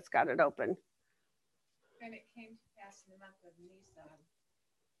that's got it open. And it came to pass in the month of Nisan,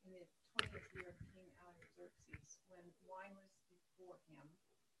 in the 20th year of King Artaxerxes, when wine was before him,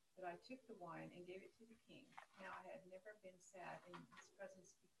 that I took the wine and gave it to the king. Now I had never been sad in his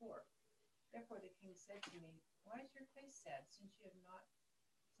presence before. Therefore the king said to me, why is your face sad, since you are not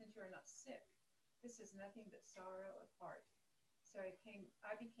sick? This is nothing but sorrow of heart. So I became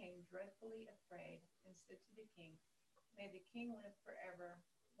dreadfully afraid and said to the king, may the king live forever.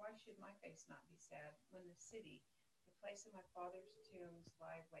 Why should my face not be sad when the city, the place of my father's tombs,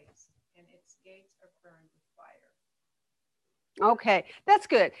 lie waste, and its gates are burned with fire? Okay, that's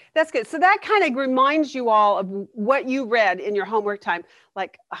good. That's good. So that kind of reminds you all of what you read in your homework time,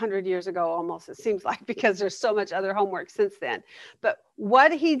 like 100 years ago almost, it seems like, because there's so much other homework since then. But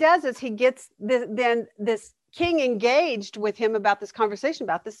what he does is he gets this king engaged with him about this conversation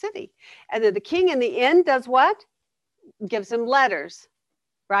about the city. And then the king in the end does what? Gives him letters,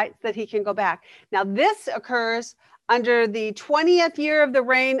 right? That he can go back. Now this occurs under the 20th year of the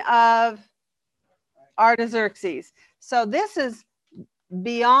reign of Artaxerxes. So this is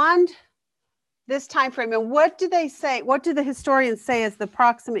beyond this time frame. And what do they say? What do the historians say is the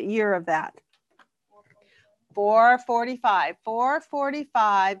approximate year of that? 445.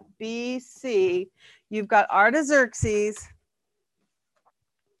 445 BC. You've got Artaxerxes.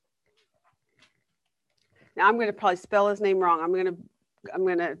 Now I'm going to probably spell his name wrong. I'm going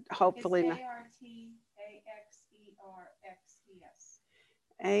to hopefully It's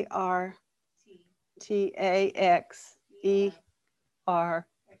Artaxerxes. Artaxerxes.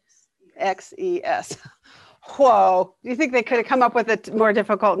 Whoa. Do you think they could have come up with a more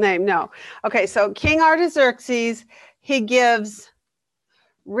difficult name? No. Okay, so King Artaxerxes, he gives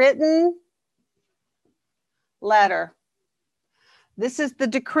written letter. This is the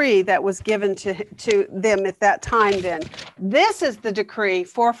decree that was given to them at that time then. This is the decree,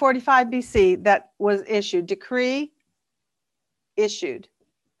 445 BC, that was issued. Decree issued.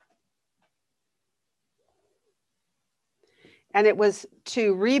 And it was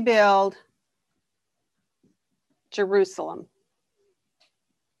to rebuild Jerusalem.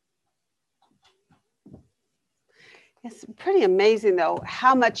 It's pretty amazing, though,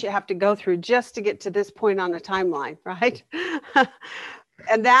 how much you have to go through just to get to this point on the timeline, right?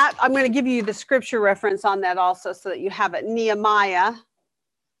 And that, I'm going to give you the scripture reference on that also so that you have it. Nehemiah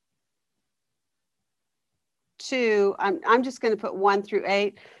 2, I'm just going to put 1 through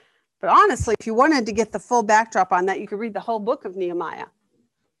 8. But honestly, if you wanted to get the full backdrop on that, you could read the whole book of Nehemiah.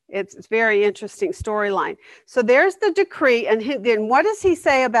 It's a very interesting storyline. So there's the decree. And then what does he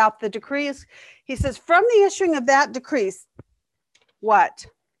say about the decree? He says, from the issuing of that decree, what?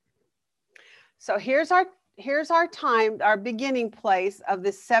 So here's our time, our beginning place of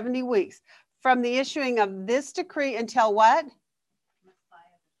this 70 weeks. From the issuing of this decree until what?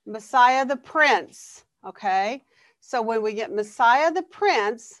 Messiah the Prince. Okay. So when we get Messiah the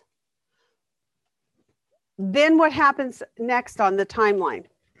Prince, then what happens next on the timeline?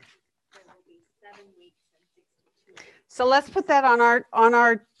 There will be 7 weeks and 62. So let's put that on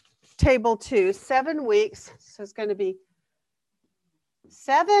our table too. 7 weeks. So it's going to be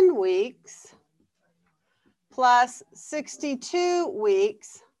 7 weeks plus 62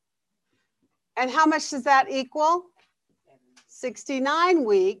 weeks And how much does that equal? 69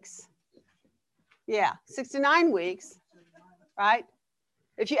 weeks. Yeah, 69 weeks, right?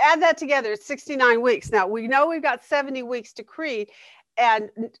 If you add that together, it's 69 weeks. Now, we know we've got 70 weeks decreed, and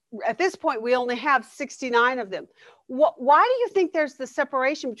at this point, we only have 69 of them. Why do you think there's the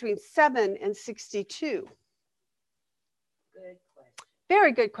separation between 7 and 62? Good question.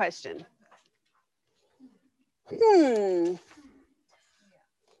 Very good question.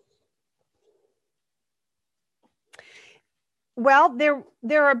 Well,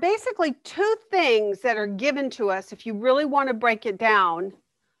 there are basically two things that are given to us, if you really want to break it down,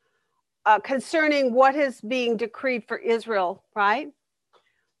 concerning what is being decreed for Israel, right?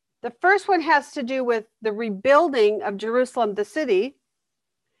 The first one has to do with the rebuilding of Jerusalem, the city.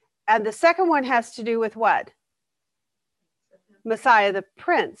 And the second one has to do with what? Messiah the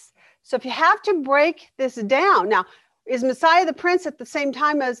Prince. So if you have to break this down, now, is Messiah the Prince at the same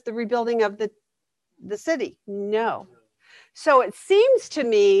time as the rebuilding of the city? No. So it seems to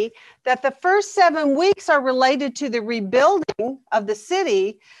me that the first 7 weeks are related to the rebuilding of the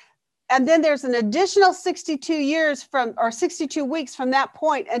city. And then there's an additional 62 weeks from that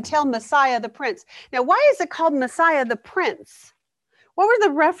point until Messiah the Prince. Now, why is it called Messiah the Prince? What were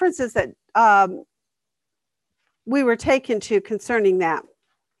the references that we were taken to concerning that?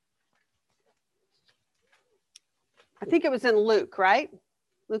 I think it was in Luke, right?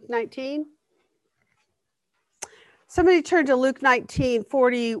 Luke 19. Somebody turn to Luke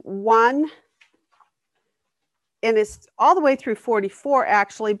 19:41. And it's all the way through 44,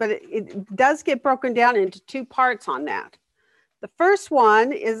 actually, but it does get broken down into two parts on that. The first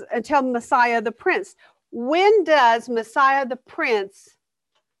one is until Messiah the Prince. When does Messiah the Prince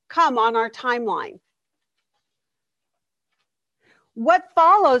come on our timeline? What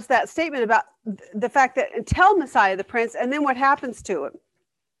follows that statement about the fact that until Messiah the Prince, and then what happens to him?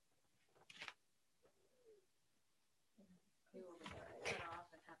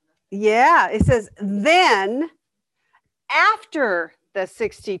 Yeah, it says then after the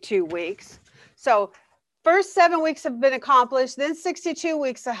 62 weeks. So first 7 weeks have been accomplished, then 62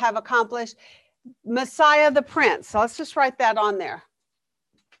 weeks have accomplished Messiah the Prince. So let's just write that on there.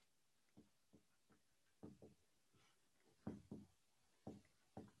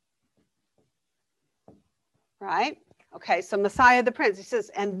 Right? Okay, so Messiah the Prince. He says,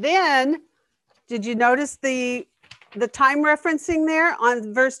 and then, did you notice the time referencing there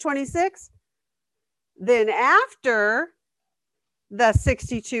on verse 26? Then after the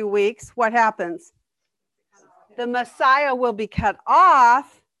 62 weeks, what happens? The Messiah will be cut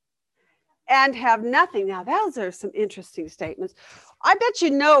off and have nothing. Now, those are some interesting statements. I bet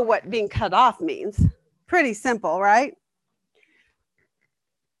you know what being cut off means. Pretty simple, right?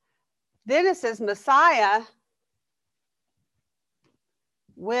 Then it says Messiah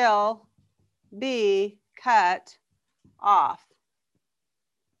will be cut off.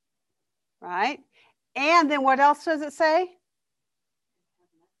 Right? And then what else does it say?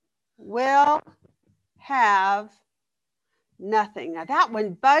 Will have nothing. Now that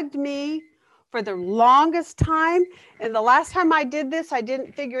one bugged me for the longest time. And the last time I did this, I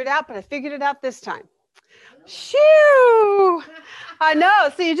didn't figure it out, but I figured it out this time. Shoo! I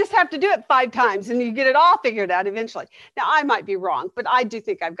know. So you just have to do it 5 times and you get it all figured out eventually. Now I might be wrong, but I do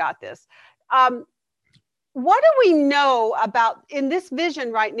think I've got this. What do we know about in this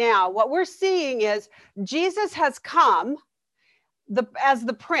vision right now? What we're seeing is Jesus has come as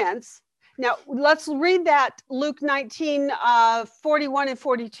the Prince. Now let's read that Luke 19:41 and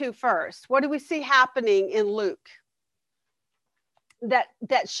 42 first. What do we see happening in Luke that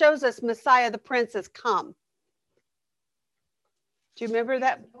shows us Messiah the Prince has come? Do you remember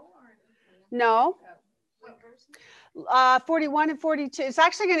that? No. 41 and 42. It's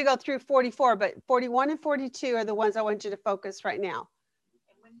actually going to go through 44, but 41 and 42 are the ones I want you to focus right now.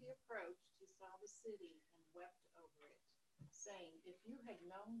 And when he approached, he saw the city and wept over it, saying, if you had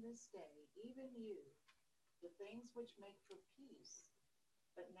known this day, even you, the things which make for peace,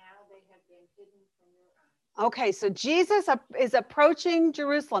 but now they have been hidden from your eyes. Okay, so Jesus is approaching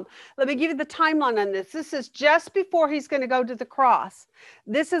Jerusalem. Let me give you the timeline on this. This is just before he's going to go to the cross.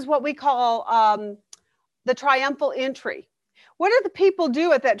 This is what we call the triumphal entry. What do the people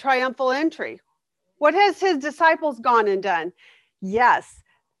do at that triumphal entry? What has his disciples gone and done? Yes,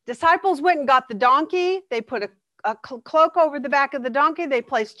 disciples went and got the donkey. They put a cloak over the back of the donkey. They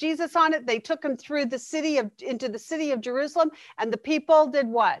placed Jesus on it. They took him through the city into the city of Jerusalem. And the people did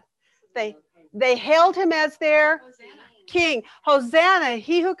what? They hailed him as their Hosanna. king. Hosanna,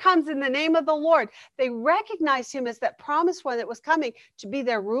 he who comes in the name of the Lord. They recognized him as that promised one that was coming to be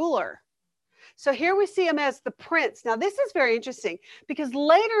their ruler. So here we see him as the prince. Now this is very interesting because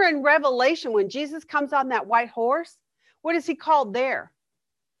later in Revelation, when Jesus comes on that white horse, what is he called there?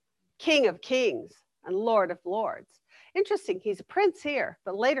 King of Kings and Lord of Lords. Interesting. He's a prince here,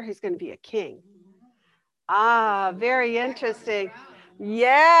 but later he's going to be a king. Ah, very interesting.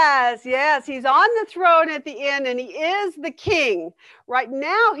 Yes, yes. He's on the throne at the end and he is the king. Right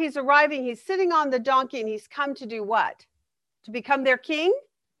now he's arriving. He's sitting on the donkey and he's come to do what? To become their king?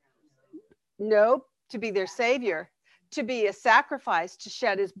 Nope. To be their savior. To be a sacrifice, to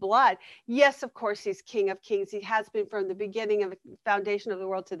shed his blood. Yes, of course, he's King of Kings. He has been from the beginning of the foundation of the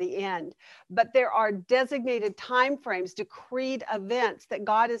world to the end. But there are designated time frames, decreed events that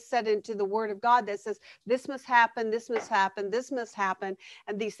God has set into the word of God that says, this must happen, this must happen, this must happen.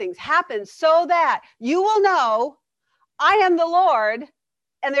 And these things happen so that you will know I am the Lord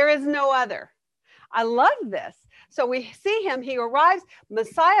and there is no other. I love this. So we see him, he arrives,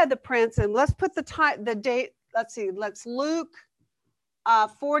 Messiah the Prince, and let's put the time, the date. Let's see, let's Luke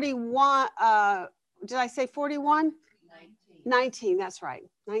 41. Did I say 41? 19, that's right.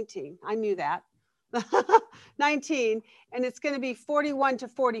 19. I knew that. 19. And it's going to be 41 to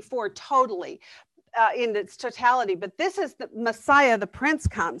 44 totally in its totality. But this is the Messiah, the Prince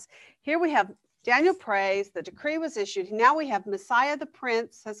comes. Here we have Daniel prays, the decree was issued. Now we have Messiah, the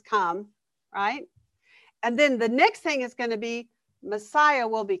Prince has come, right? And then the next thing is going to be Messiah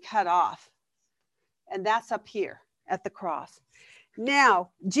will be cut off. And that's up here at the cross.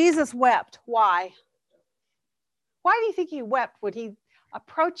 Now, Jesus wept. Why? Why do you think he wept when he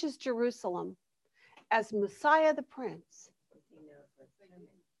approaches Jerusalem as Messiah the Prince?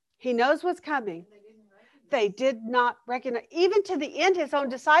 He knows what's coming. They did not recognize, even to the end, his own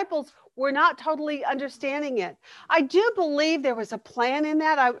disciples were not totally understanding it. I do believe there was a plan in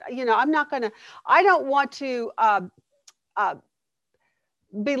that. I don't want to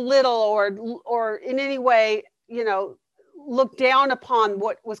belittle or in any way, look down upon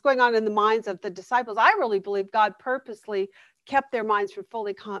what was going on in the minds of the disciples. I really believe God purposely kept their minds from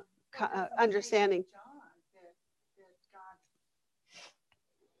fully understanding.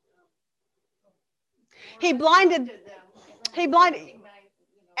 He blinded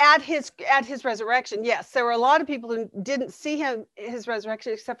at his resurrection. Yes, there were a lot of people who didn't see his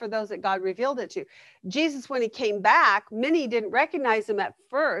resurrection except for those that God revealed it to. Jesus, when he came back, many didn't recognize him at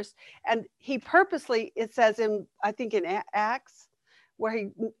first, and he purposely, it says I think in Acts, where he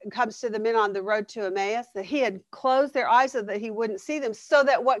comes to the men on the road to Emmaus, that he had closed their eyes so that he wouldn't see them, so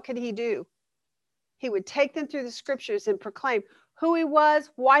that what could he do? He would take them through the scriptures and proclaim who he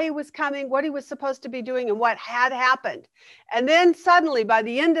was, why he was coming, what he was supposed to be doing, and what had happened. And then suddenly, by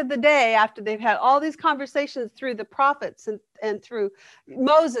the end of the day, after they've had all these conversations through the prophets and through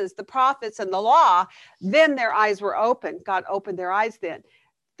Moses, the prophets, and the law, then their eyes were open. God opened their eyes then.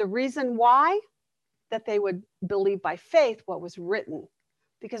 The reason why? That they would believe by faith what was written.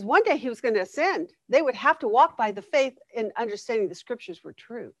 Because one day he was going to ascend. They would have to walk by the faith in understanding the scriptures were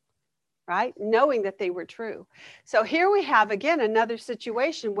true. Right? Knowing that they were true. So here we have, again, another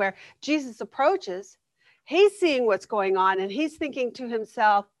situation where Jesus approaches, he's seeing what's going on, and he's thinking to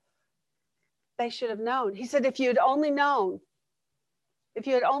himself, they should have known. He said, if you had only known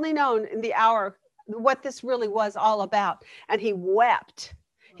in the hour what this really was all about. And he wept.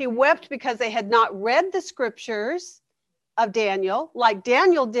 He wept because they had not read the scriptures of Daniel, like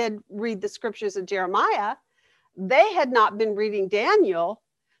Daniel did read the scriptures of Jeremiah. They had not been reading Daniel,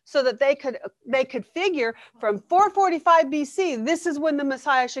 so that they could figure from 445 BC, this is when the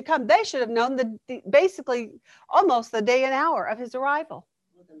Messiah should come. They should have known basically almost the day and hour of his arrival.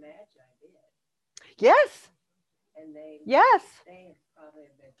 Well, the Magi did. Yes. And they probably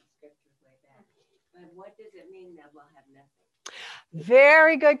have read the scriptures way back. But what does it mean that we'll have nothing?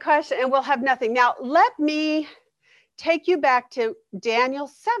 Very good question. And we'll have nothing. Now, let me take you back to Daniel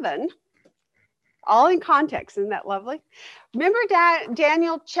 7. All in context. Isn't that lovely? Remember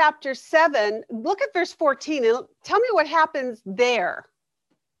Daniel chapter 7. Look at verse 14 and tell me what happens there.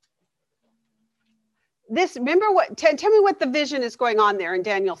 Tell me what the vision is going on there in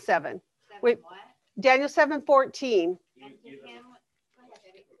Daniel 7. Wait, Daniel 7:14. He's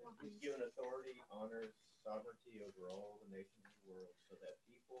given authority, honor, sovereignty over all the nations of the world, so that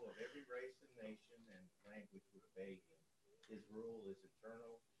people of every race and nation and language would obey him. His rule is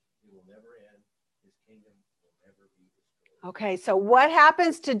eternal. It will never end. His kingdom will never be destroyed. Okay, so what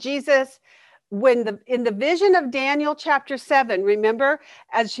happens to Jesus when in the vision of Daniel chapter 7, remember,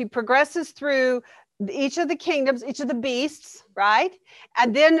 as she progresses through each of the kingdoms, each of the beasts, right?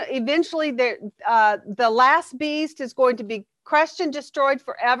 And then eventually the last beast is going to be crushed and destroyed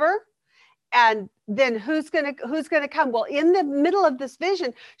forever. And then who's going to come? Well, in the middle of this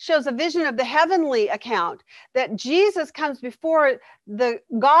vision shows a vision of the heavenly account, that Jesus comes before the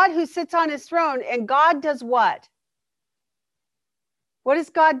God who sits on his throne, and God does what? What does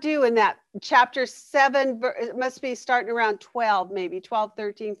God do in that chapter 7? It must be starting around 12, maybe 12,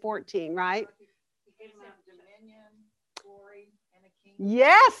 13, 14, right? He gives him dominion, glory, and a kingdom.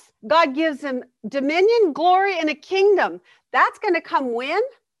 Yes, God gives him dominion, glory, and a kingdom. That's going to come when?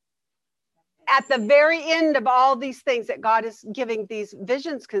 At the very end of all these things that God is giving these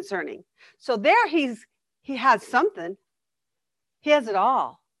visions concerning. So there he has something. He has it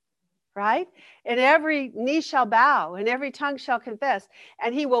all, right? And every knee shall bow and every tongue shall confess.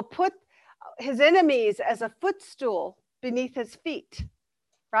 And he will put his enemies as a footstool beneath his feet,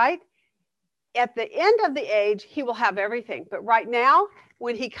 right? At the end of the age, he will have everything. But right now,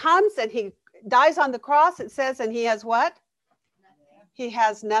 when he comes and he dies on the cross, it says, and he has what? He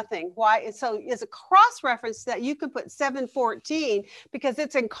has nothing. Why? So it's a cross reference that you could put 7:14, because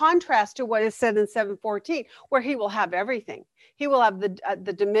it's in contrast to what is said in 7:14, where he will have everything. He will have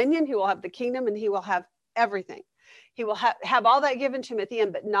the dominion, he will have the kingdom, and he will have everything. He will have all that given to him at the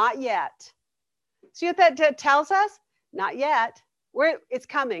end, but not yet. See what that tells us? Not yet. It's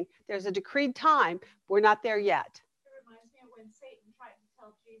coming. There's a decreed time. We're not there yet. It reminds me of when Satan tried to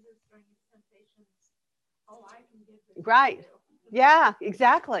tell Jesus during his temptations, "Oh, I can give this." Right. to you." Yeah,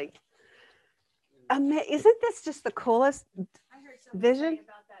 exactly. Isn't this just the coolest I heard someone vision? say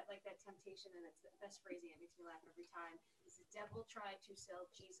about that, like that temptation, and it's the best phrasing. It makes me laugh every time. Is the devil tried to sell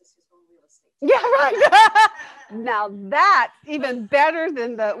Jesus his own real estate? Yeah, right. Now that's even better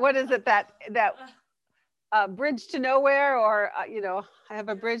than what is it, that bridge to nowhere, or, I have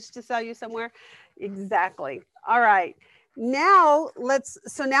a bridge to sell you somewhere. Exactly. All right. Now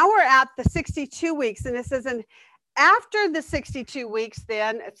now we're at the 62 weeks, and it says, and after the 62 weeks,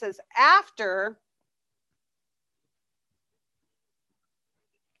 then it says after,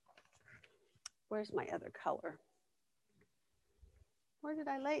 where's my other color? Where did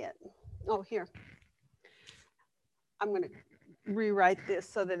I lay it? Oh, here. I'm going to rewrite this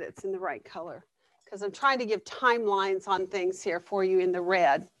so that it's in the right color, because I'm trying to give timelines on things here for you in the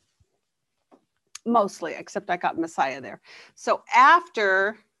red. Mostly, except I got Messiah there. So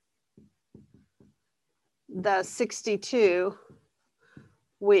after the 62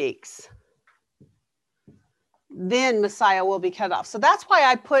 weeks, then Messiah will be cut off. So that's why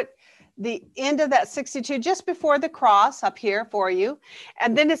I put the end of that 62 just before the cross up here for you.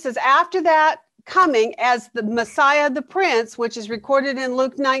 And then it says after that coming as the Messiah, the Prince, which is recorded in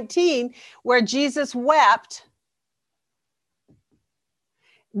Luke 19, where Jesus wept.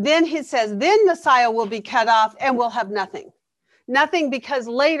 Then he says, then Messiah will be cut off and will have nothing. Nothing, because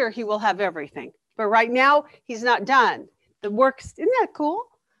later he will have everything. But right now, he's not done. The work, isn't that cool?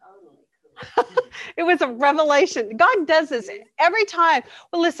 It was a revelation. God does this every time.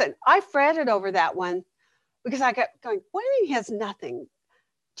 Well, listen, I fretted over that one because I kept going, what do you mean he has nothing?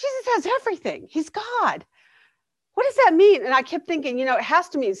 Jesus has everything. He's God. What does that mean? And I kept thinking, it has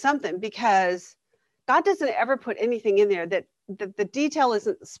to mean something, because God doesn't ever put anything in there that the detail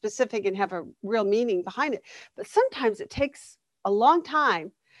isn't specific and have a real meaning behind it. But sometimes it takes a long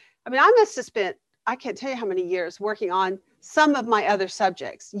time. I mean, I must have spent, I can't tell you how many years working on some of my other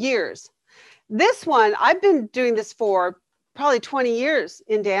subjects, years. This one, I've been doing this for probably 20 years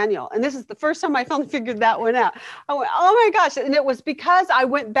in Daniel. And this is the first time I finally figured that one out. I went, oh my gosh. And it was because I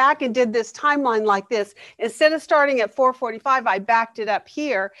went back and did this timeline like this. Instead of starting at 445, I backed it up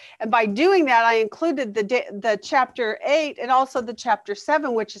here. And by doing that, I included the chapter 8 and also the chapter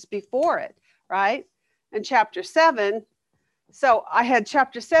 7, which is before it, right? And chapter 7. So I had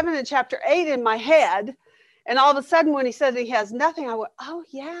chapter 7 and chapter 8 in my head. And all of a sudden, when he said he has nothing, I went, oh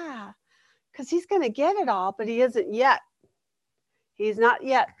yeah, because he's going to get it all, but he isn't yet. He's not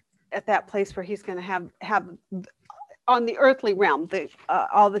yet at that place where he's going to have on the earthly realm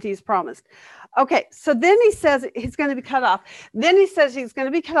all that he's promised. Okay, so then he says he's going to be cut off. Then he says he's going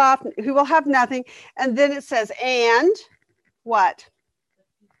to be cut off. He will have nothing. And then it says, and what?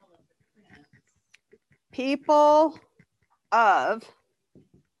 People of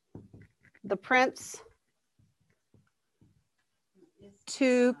the Prince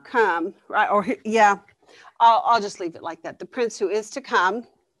to come, right? Or yeah. I'll just leave it like that. The Prince who is to come.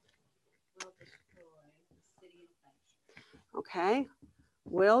 Okay.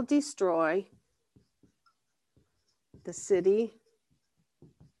 Will destroy the city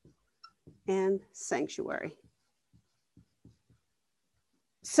and sanctuary.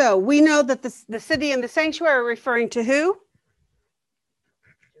 So we know that the city and the sanctuary are referring to who?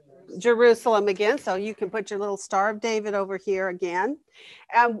 Jerusalem again. So you can put your little Star of David over here again.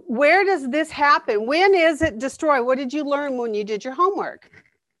 And where does this happen? When is it destroyed? What did you learn when you did your homework?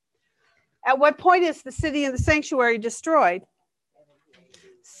 At what point is the city and the sanctuary destroyed?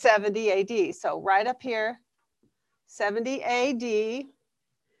 70 AD. So right up here, 70 AD.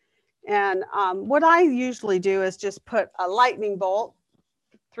 And what I usually do is just put a lightning bolt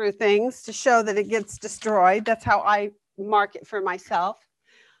through things to show that it gets destroyed. That's how I mark it for myself.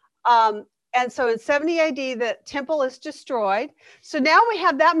 And so in 70 AD, the temple is destroyed. So now we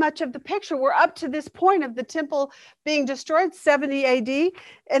have that much of the picture. We're up to this point of the temple being destroyed, 70 AD.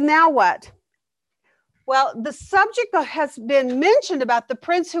 And now what? Well, the subject has been mentioned about the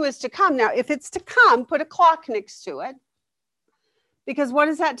prince who is to come. Now, if it's to come, put a clock next to it. Because what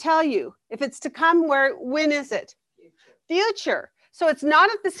does that tell you? If it's to come, when is it? Future. So it's not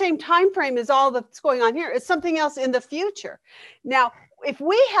at the same time frame as all that's going on here. It's something else in the future. Now, if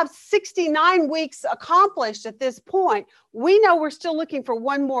we have 69 weeks accomplished at this point, we know we're still looking for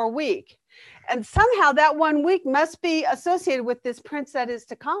one more week. And somehow that 1 week must be associated with this prince that is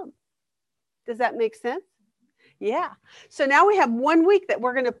to come. Does that make sense? Yeah. So now we have 1 week that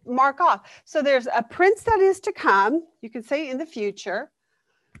we're going to mark off. So there's a prince that is to come. You can say in the future.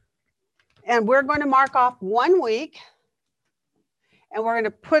 And we're going to mark off 1 week. And we're going to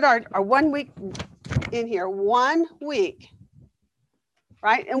put our 1 week in here. 1 week.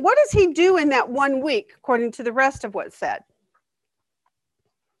 Right? And what does he do in that 1 week, according to the rest of what's said?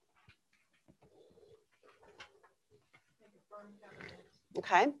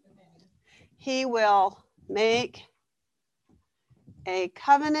 Okay. He will make a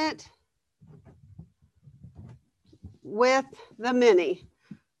covenant with the many.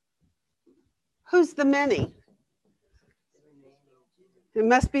 Who's the many? It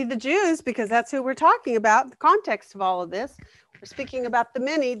must be the Jews, because that's who we're talking about, the context of all of this. We're speaking about the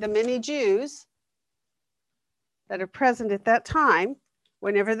many Jews that are present at that time,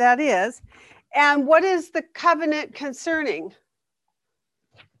 whenever that is. And what is the covenant concerning?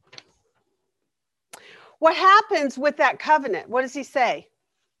 What happens with that covenant? What does he say?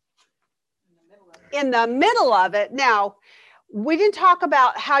 In the middle of it. Now, we didn't talk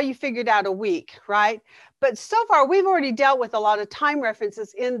about how you figured out a week, right? But so far, we've already dealt with a lot of time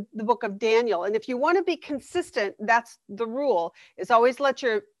references in the book of Daniel. And if you want to be consistent, that's the rule, is always let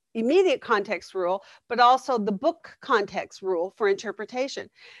your immediate context rule, but also the book context rule for interpretation.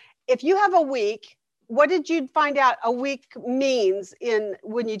 If you have a week, what did you find out a week means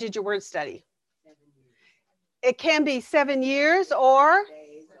when you did your word study? It can be 7 years or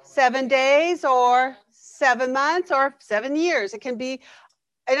 7 days or 7 months or 7 years. It can be,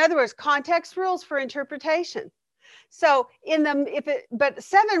 in other words, context rules for interpretation. So but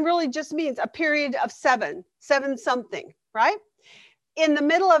 7 really just means a period of 7 something, right? In the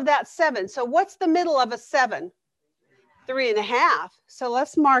middle of that 7. So what's the middle of a 7? 3.5. So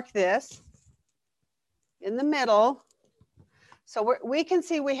let's mark this in the middle. So we can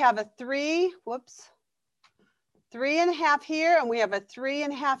see we have a 3.5 here, and we have a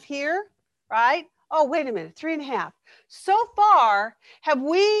 3.5 here, right? Oh, wait a minute, 3.5. So far, have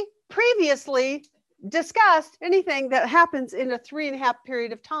we previously discussed anything that happens in a 3.5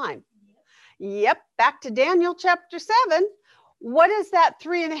 period of time? Yep, back to Daniel chapter 7. What is that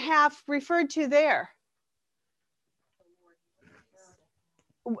 3.5 referred to there?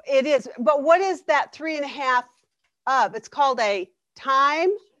 It is, but what is that 3.5 of? It's called a time,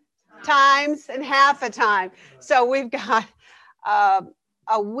 times, and half a time. So we've got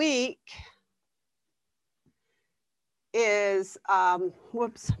a week is,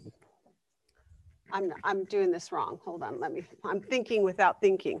 whoops, I'm doing this wrong. Hold on, I'm thinking without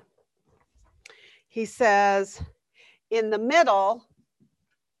thinking. He says in the middle,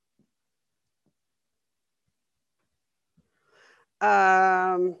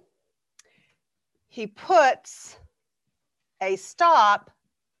 he puts a stop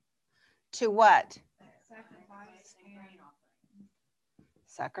to what?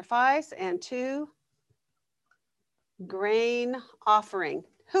 Sacrifice and to grain offering.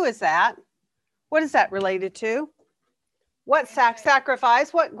 Who is that? What is that related to? What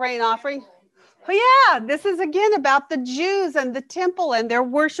sacrifice? What grain offering? Oh, yeah, this is again about the Jews and the temple and their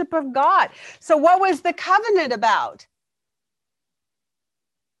worship of God. So what was the covenant about?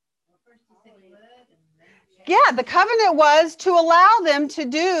 Yeah, the covenant was to allow them to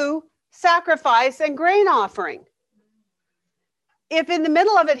do sacrifice and grain offering. If in the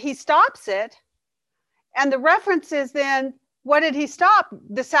middle of it he stops it, and the reference is then, what did he stop?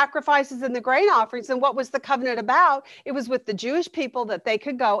 The sacrifices and the grain offerings. And what was the covenant about? It was with the Jewish people that they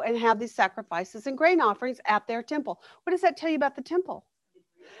could go and have these sacrifices and grain offerings at their temple. What does that tell you about the temple?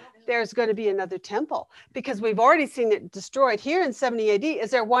 there's going to be another temple, because we've already seen it destroyed here in 70 AD.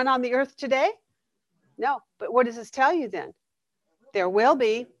 Is there one on the earth today? No. But what does this tell you then? There will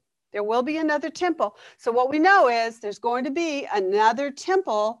be another temple. So what we know is there's going to be another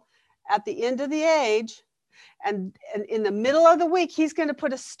temple at the end of the age. And in the middle of the week, he's going to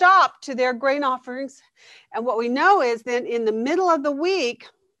put a stop to their grain offerings. And what we know is then in the middle of the week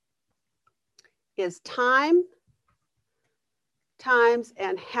is time, times,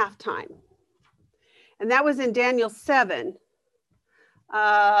 and halftime. And that was in Daniel 7,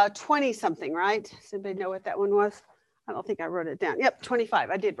 20 something, right? Does anybody know what that one was? I don't think I wrote it down. Yep, 25.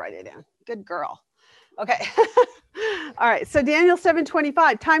 I did write it down. Good girl. Okay. All right. So Daniel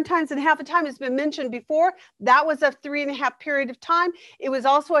 7:25, time, times, and half a time has been mentioned before. That was a 3.5 period of time. It was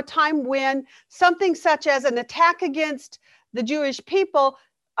also a time when something such as an attack against the Jewish people,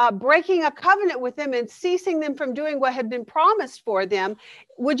 breaking a covenant with them and ceasing them from doing what had been promised for them.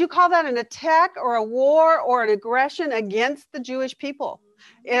 Would you call that an attack or a war or an aggression against the Jewish people?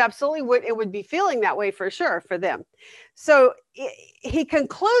 It absolutely would. It would be feeling that way for sure for them. So he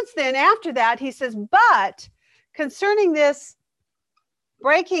concludes then after that, he says, but concerning this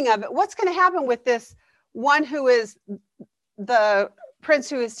breaking of it, what's going to happen with this one who is the prince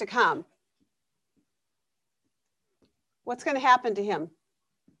who is to come? What's going to happen to him?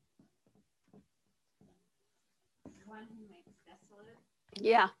 One who makes desolate.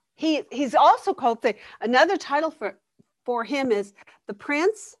 Yeah, he's also called another title for him is the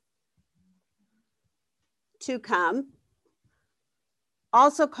prince to come,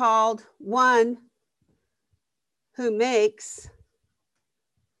 also called one who makes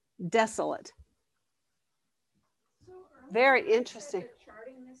desolate. So earlier Very when I said interesting. that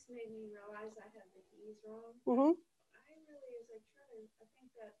charting this made me realize I had the keys wrong. Mm-hmm. I really, as I charted, I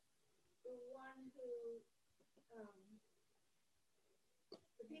think that the one who,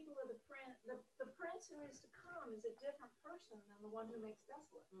 the people of the prince, the prince who is to come is a different person than the one who makes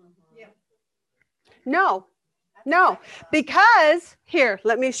desolate. Yeah. No, because here,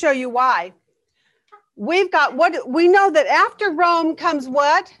 let me show you why. We've got what we know that after Rome comes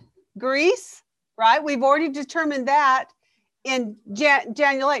what? Greece, right? We've already determined that in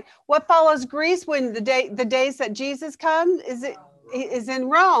Daniel 8. What follows Greece when the days that Jesus comes is in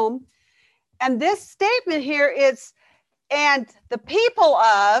Rome. And this statement here is, and the people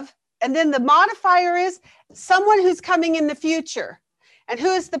of, and then the modifier is someone who's coming in the future. And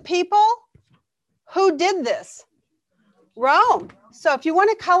who is the people? Who did this? Rome. So if you want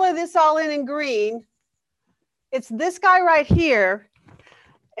to color this all in green, it's this guy right here.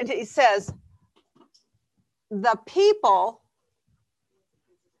 And he says, the people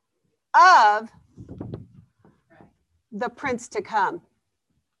of the prince to come.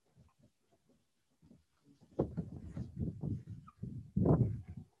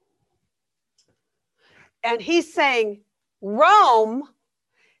 And he's saying Rome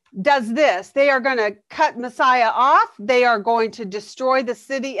does this. They are going to cut Messiah off. They are going to destroy the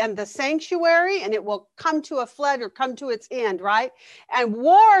city and the sanctuary, and it will come to a flood or come to its end, right? And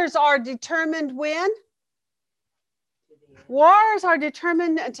wars are determined when? Wars are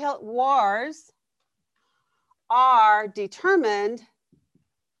determined until wars are determined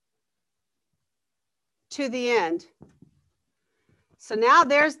to the end. So now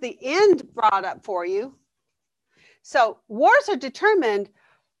there's the end brought up for you. So wars are determined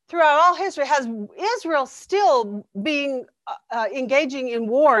throughout all history. Has Israel still being engaging in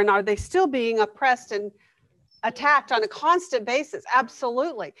war, and are they still being oppressed and attacked on a constant basis?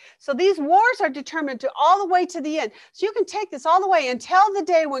 Absolutely. So these wars are determined to all the way to the end. So you can take this all the way until the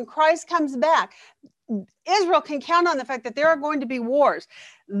day when Christ comes back. Israel can count on the fact that there are going to be wars.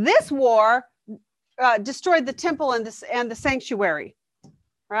 This war destroyed the temple and the sanctuary,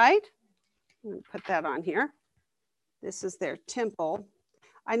 right? I'm going to put that on here. This is their temple.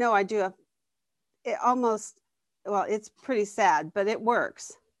 I know I do it's pretty sad, but it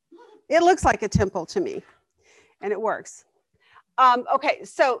works. It looks like a temple to me, and it works. Okay,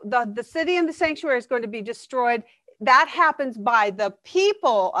 so the city and the sanctuary is going to be destroyed. That happens by the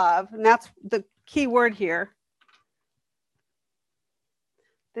people of, and that's the key word here.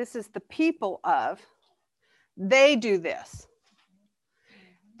 This is the people of. They do this.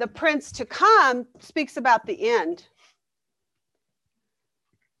 The prince to come speaks about the end.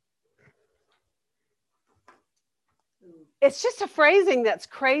 It's just a phrasing that's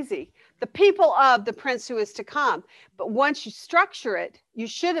crazy. The people of the prince who is to come. But once you structure it, you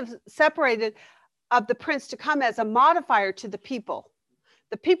should have separated of the prince to come as a modifier to the people.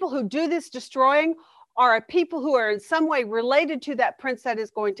 The people who do this destroying are a people who are in some way related to that prince that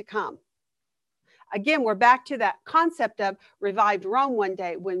is going to come. Again, we're back to that concept of revived Rome one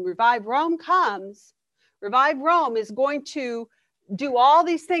day. When revived Rome comes, revived Rome is going to do all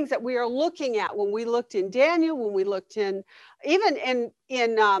these things that we are looking at when we looked in Daniel, when we looked in, even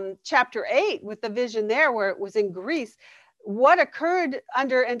in chapter 8 with the vision there where it was in Greece. What occurred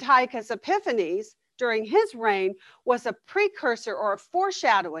under Antiochus Epiphanes during his reign was a precursor or a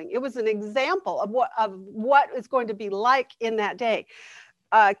foreshadowing. It was an example of what is going to be like in that day.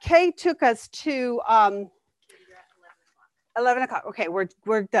 Kay took us to 11 o'clock. Okay,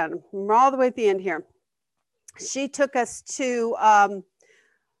 we're done. We're all the way at the end here. She took us to,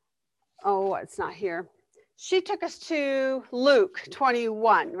 oh, it's not here. She took us to Luke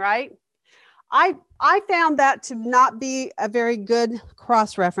 21, right? I found that to not be a very good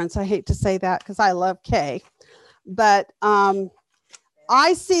cross-reference. I hate to say that because I love Kay. But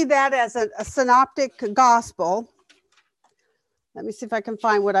I see that as a synoptic gospel. Let me see if I can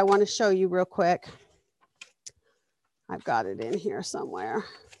find what I want to show you real quick. I've got it in here somewhere.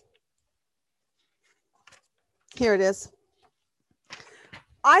 Here it is.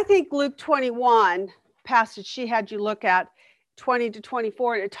 I think Luke 21 passage she had you look at, 20 to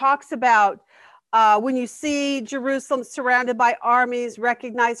 24, it talks about when you see Jerusalem surrounded by armies,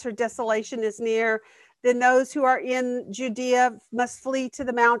 recognize her desolation is near. Then those who are in Judea must flee to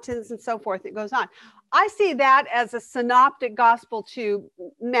the mountains and so forth. It goes on. I see that as a synoptic gospel to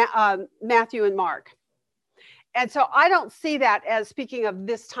Matthew and Mark. And so I don't see that as speaking of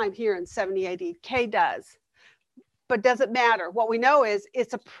this time here in 70 AD. Kay does. But does it matter? What we know is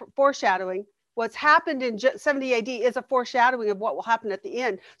it's a foreshadowing. What's happened in 70 AD is a foreshadowing of what will happen at the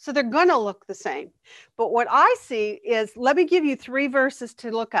end. So they're going to look the same. But what I see is, let me give you 3 verses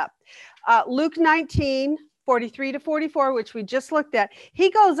to look up. Luke 19, 43 to 44, which we just looked at. He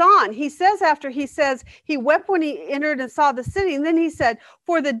goes on. He says, after he says, he wept when he entered and saw the city. And then he said,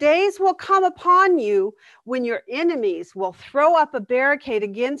 for the days will come upon you when your enemies will throw up a barricade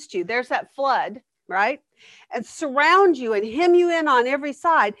against you. There's that flood, right? And surround you and hem you in on every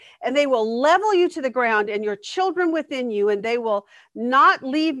side, and they will level you to the ground and your children within you, and they will not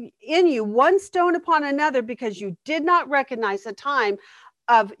leave in you one stone upon another, because you did not recognize the time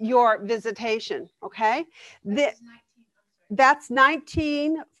of your visitation. Okay, that's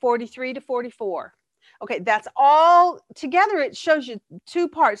 1943 to 44. Okay, that's all together. It shows you 2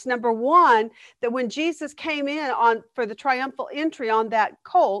 parts. Number one, that when Jesus came in for the triumphal entry on that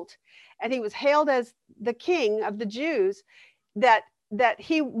colt, and he was hailed as the king of the Jews, that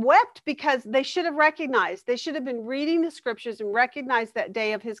he wept because they should have recognized, they should have been reading the scriptures and recognized that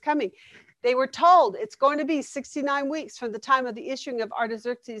day of his coming. They were told it's going to be 69 weeks from the time of the issuing of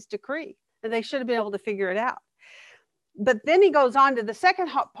Artaxerxes' decree, and they should have been able to figure it out. But then he goes on to the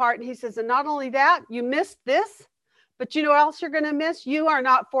second part, and he says, and not only that, you missed this, but you know what else you're going to miss? You are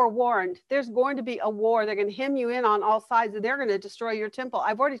not forewarned. There's going to be a war. They're going to hem you in on all sides, and they're going to destroy your temple.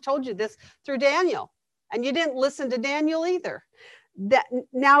 I've already told you this through Daniel, and you didn't listen to Daniel either.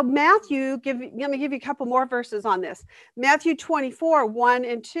 Now, Matthew, let me give you a couple more verses on this. Matthew 24, 1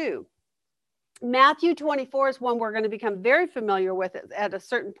 and 2. Matthew 24 is one we're going to become very familiar with at a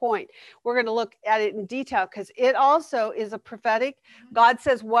certain point. We're going to look at it in detail because it also is a prophetic. God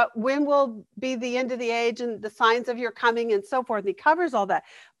says when will be the end of the age and the signs of your coming and so forth. He covers all that.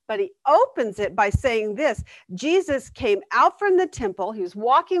 But he opens it by saying this: Jesus came out from the temple. He was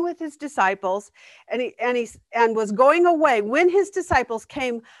walking with his disciples, and was going away when his disciples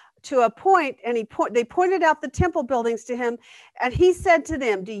came to a point, and they pointed out the temple buildings to him, and he said to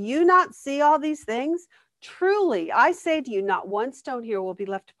them, do you not see all these things? Truly, I say to you, not one stone here will be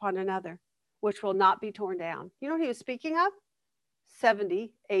left upon another, which will not be torn down. You know what he was speaking of?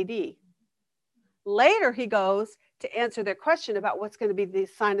 70 AD. Later, he goes to answer their question about what's going to be the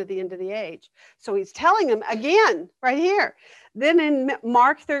sign of the end of the age. So he's telling them again, right here. Then in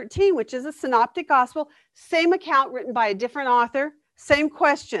Mark 13, which is a synoptic gospel, same account written by a different author, same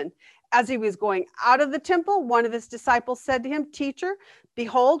question. As he was going out of the temple, one of his disciples said to him, teacher,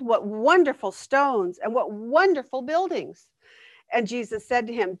 behold, what wonderful stones and what wonderful buildings. And Jesus said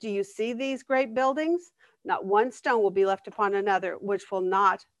to him, do you see these great buildings? Not one stone will be left upon another, which will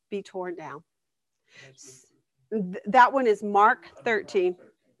not be torn down. That one is Mark 13.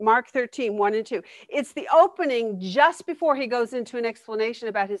 Mark 13, 1 and 2. It's the opening just before he goes into an explanation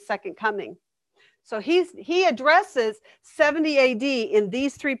about his second coming. So he addresses 70 AD in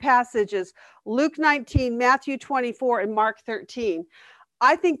these 3 passages: Luke 19, Matthew 24, and Mark 13.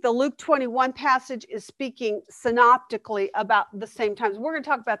 I think the Luke 21 passage is speaking synoptically about the same times. We're going to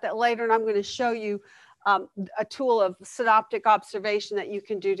talk about that later, and I'm going to show you a tool of synoptic observation that you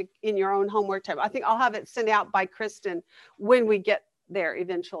can do in your own homework time. I think I'll have it sent out by Kristen when we get there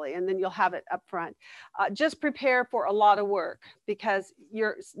eventually, and then you'll have it up front. Just prepare for a lot of work because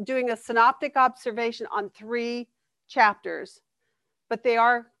you're doing a synoptic observation on 3 chapters, but they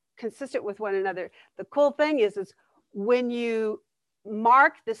are consistent with one another. The cool thing is when you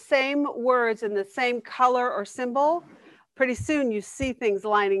mark the same words in the same color or symbol, pretty soon you see things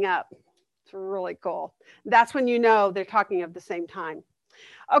lining up. It's really cool. That's when you know they're talking of the same time.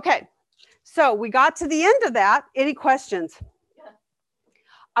 Okay, so we got to the end of that. Any questions?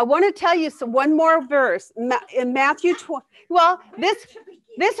 I want to tell you one more verse in Matthew 20. Well, this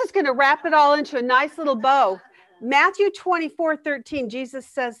is going to wrap it all into a nice little bow. Matthew 24:13, Jesus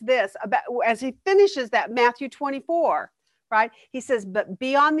says this about as he finishes that Matthew 24, right? He says, but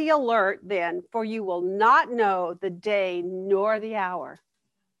be on the alert then, for you will not know the day nor the hour.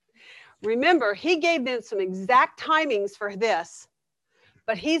 Remember, he gave them some exact timings for this,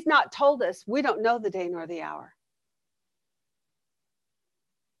 but he's not told us. We don't know the day nor the hour.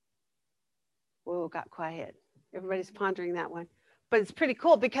 Whoa, got quiet. Everybody's pondering that one. But it's pretty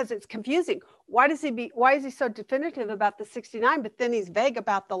cool because it's confusing. Why is he so definitive about the 69, but then he's vague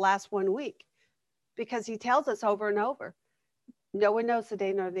about the last 1 week? Because he tells us over and over, no one knows the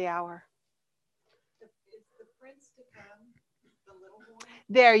day nor the hour. Is the prince to come, the little one?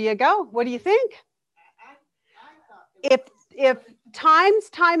 There you go. What do you think? I thought If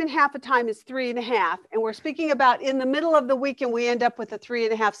time and half a time is 3.5, and we're speaking about in the middle of the week and we end up with a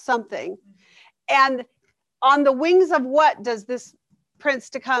 3.5 something, and on the wings of what does this prince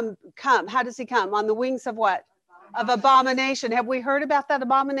to come? How does he come? On the wings of what? Of abomination. Have we heard about that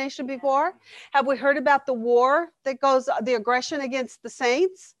abomination before? Have we heard about the war that goes, the aggression against the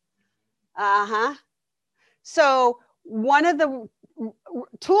saints? So one of the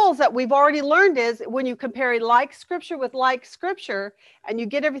tools that we've already learned is when you compare like scripture with like scripture and you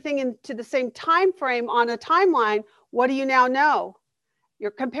get everything into the same time frame on a timeline, what do you now know? You're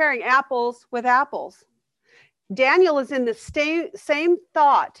comparing apples with apples. Daniel is in the same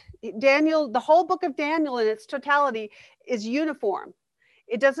thought. Daniel, the whole book of Daniel in its totality is uniform.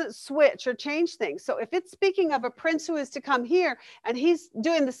 It doesn't switch or change things. So if it's speaking of a prince who is to come here and he's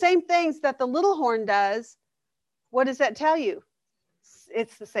doing the same things that the little horn does, what does that tell you?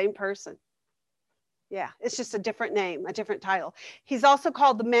 It's the same person. Yeah, it's just a different name, a different title. He's also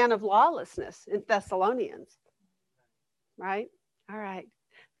called the man of lawlessness in Thessalonians, right? All right.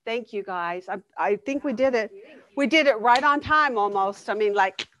 Thank you, guys. I think we did it. We did it right on time almost. I mean,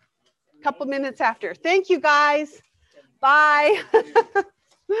 like a couple minutes after. Thank you, guys. Bye.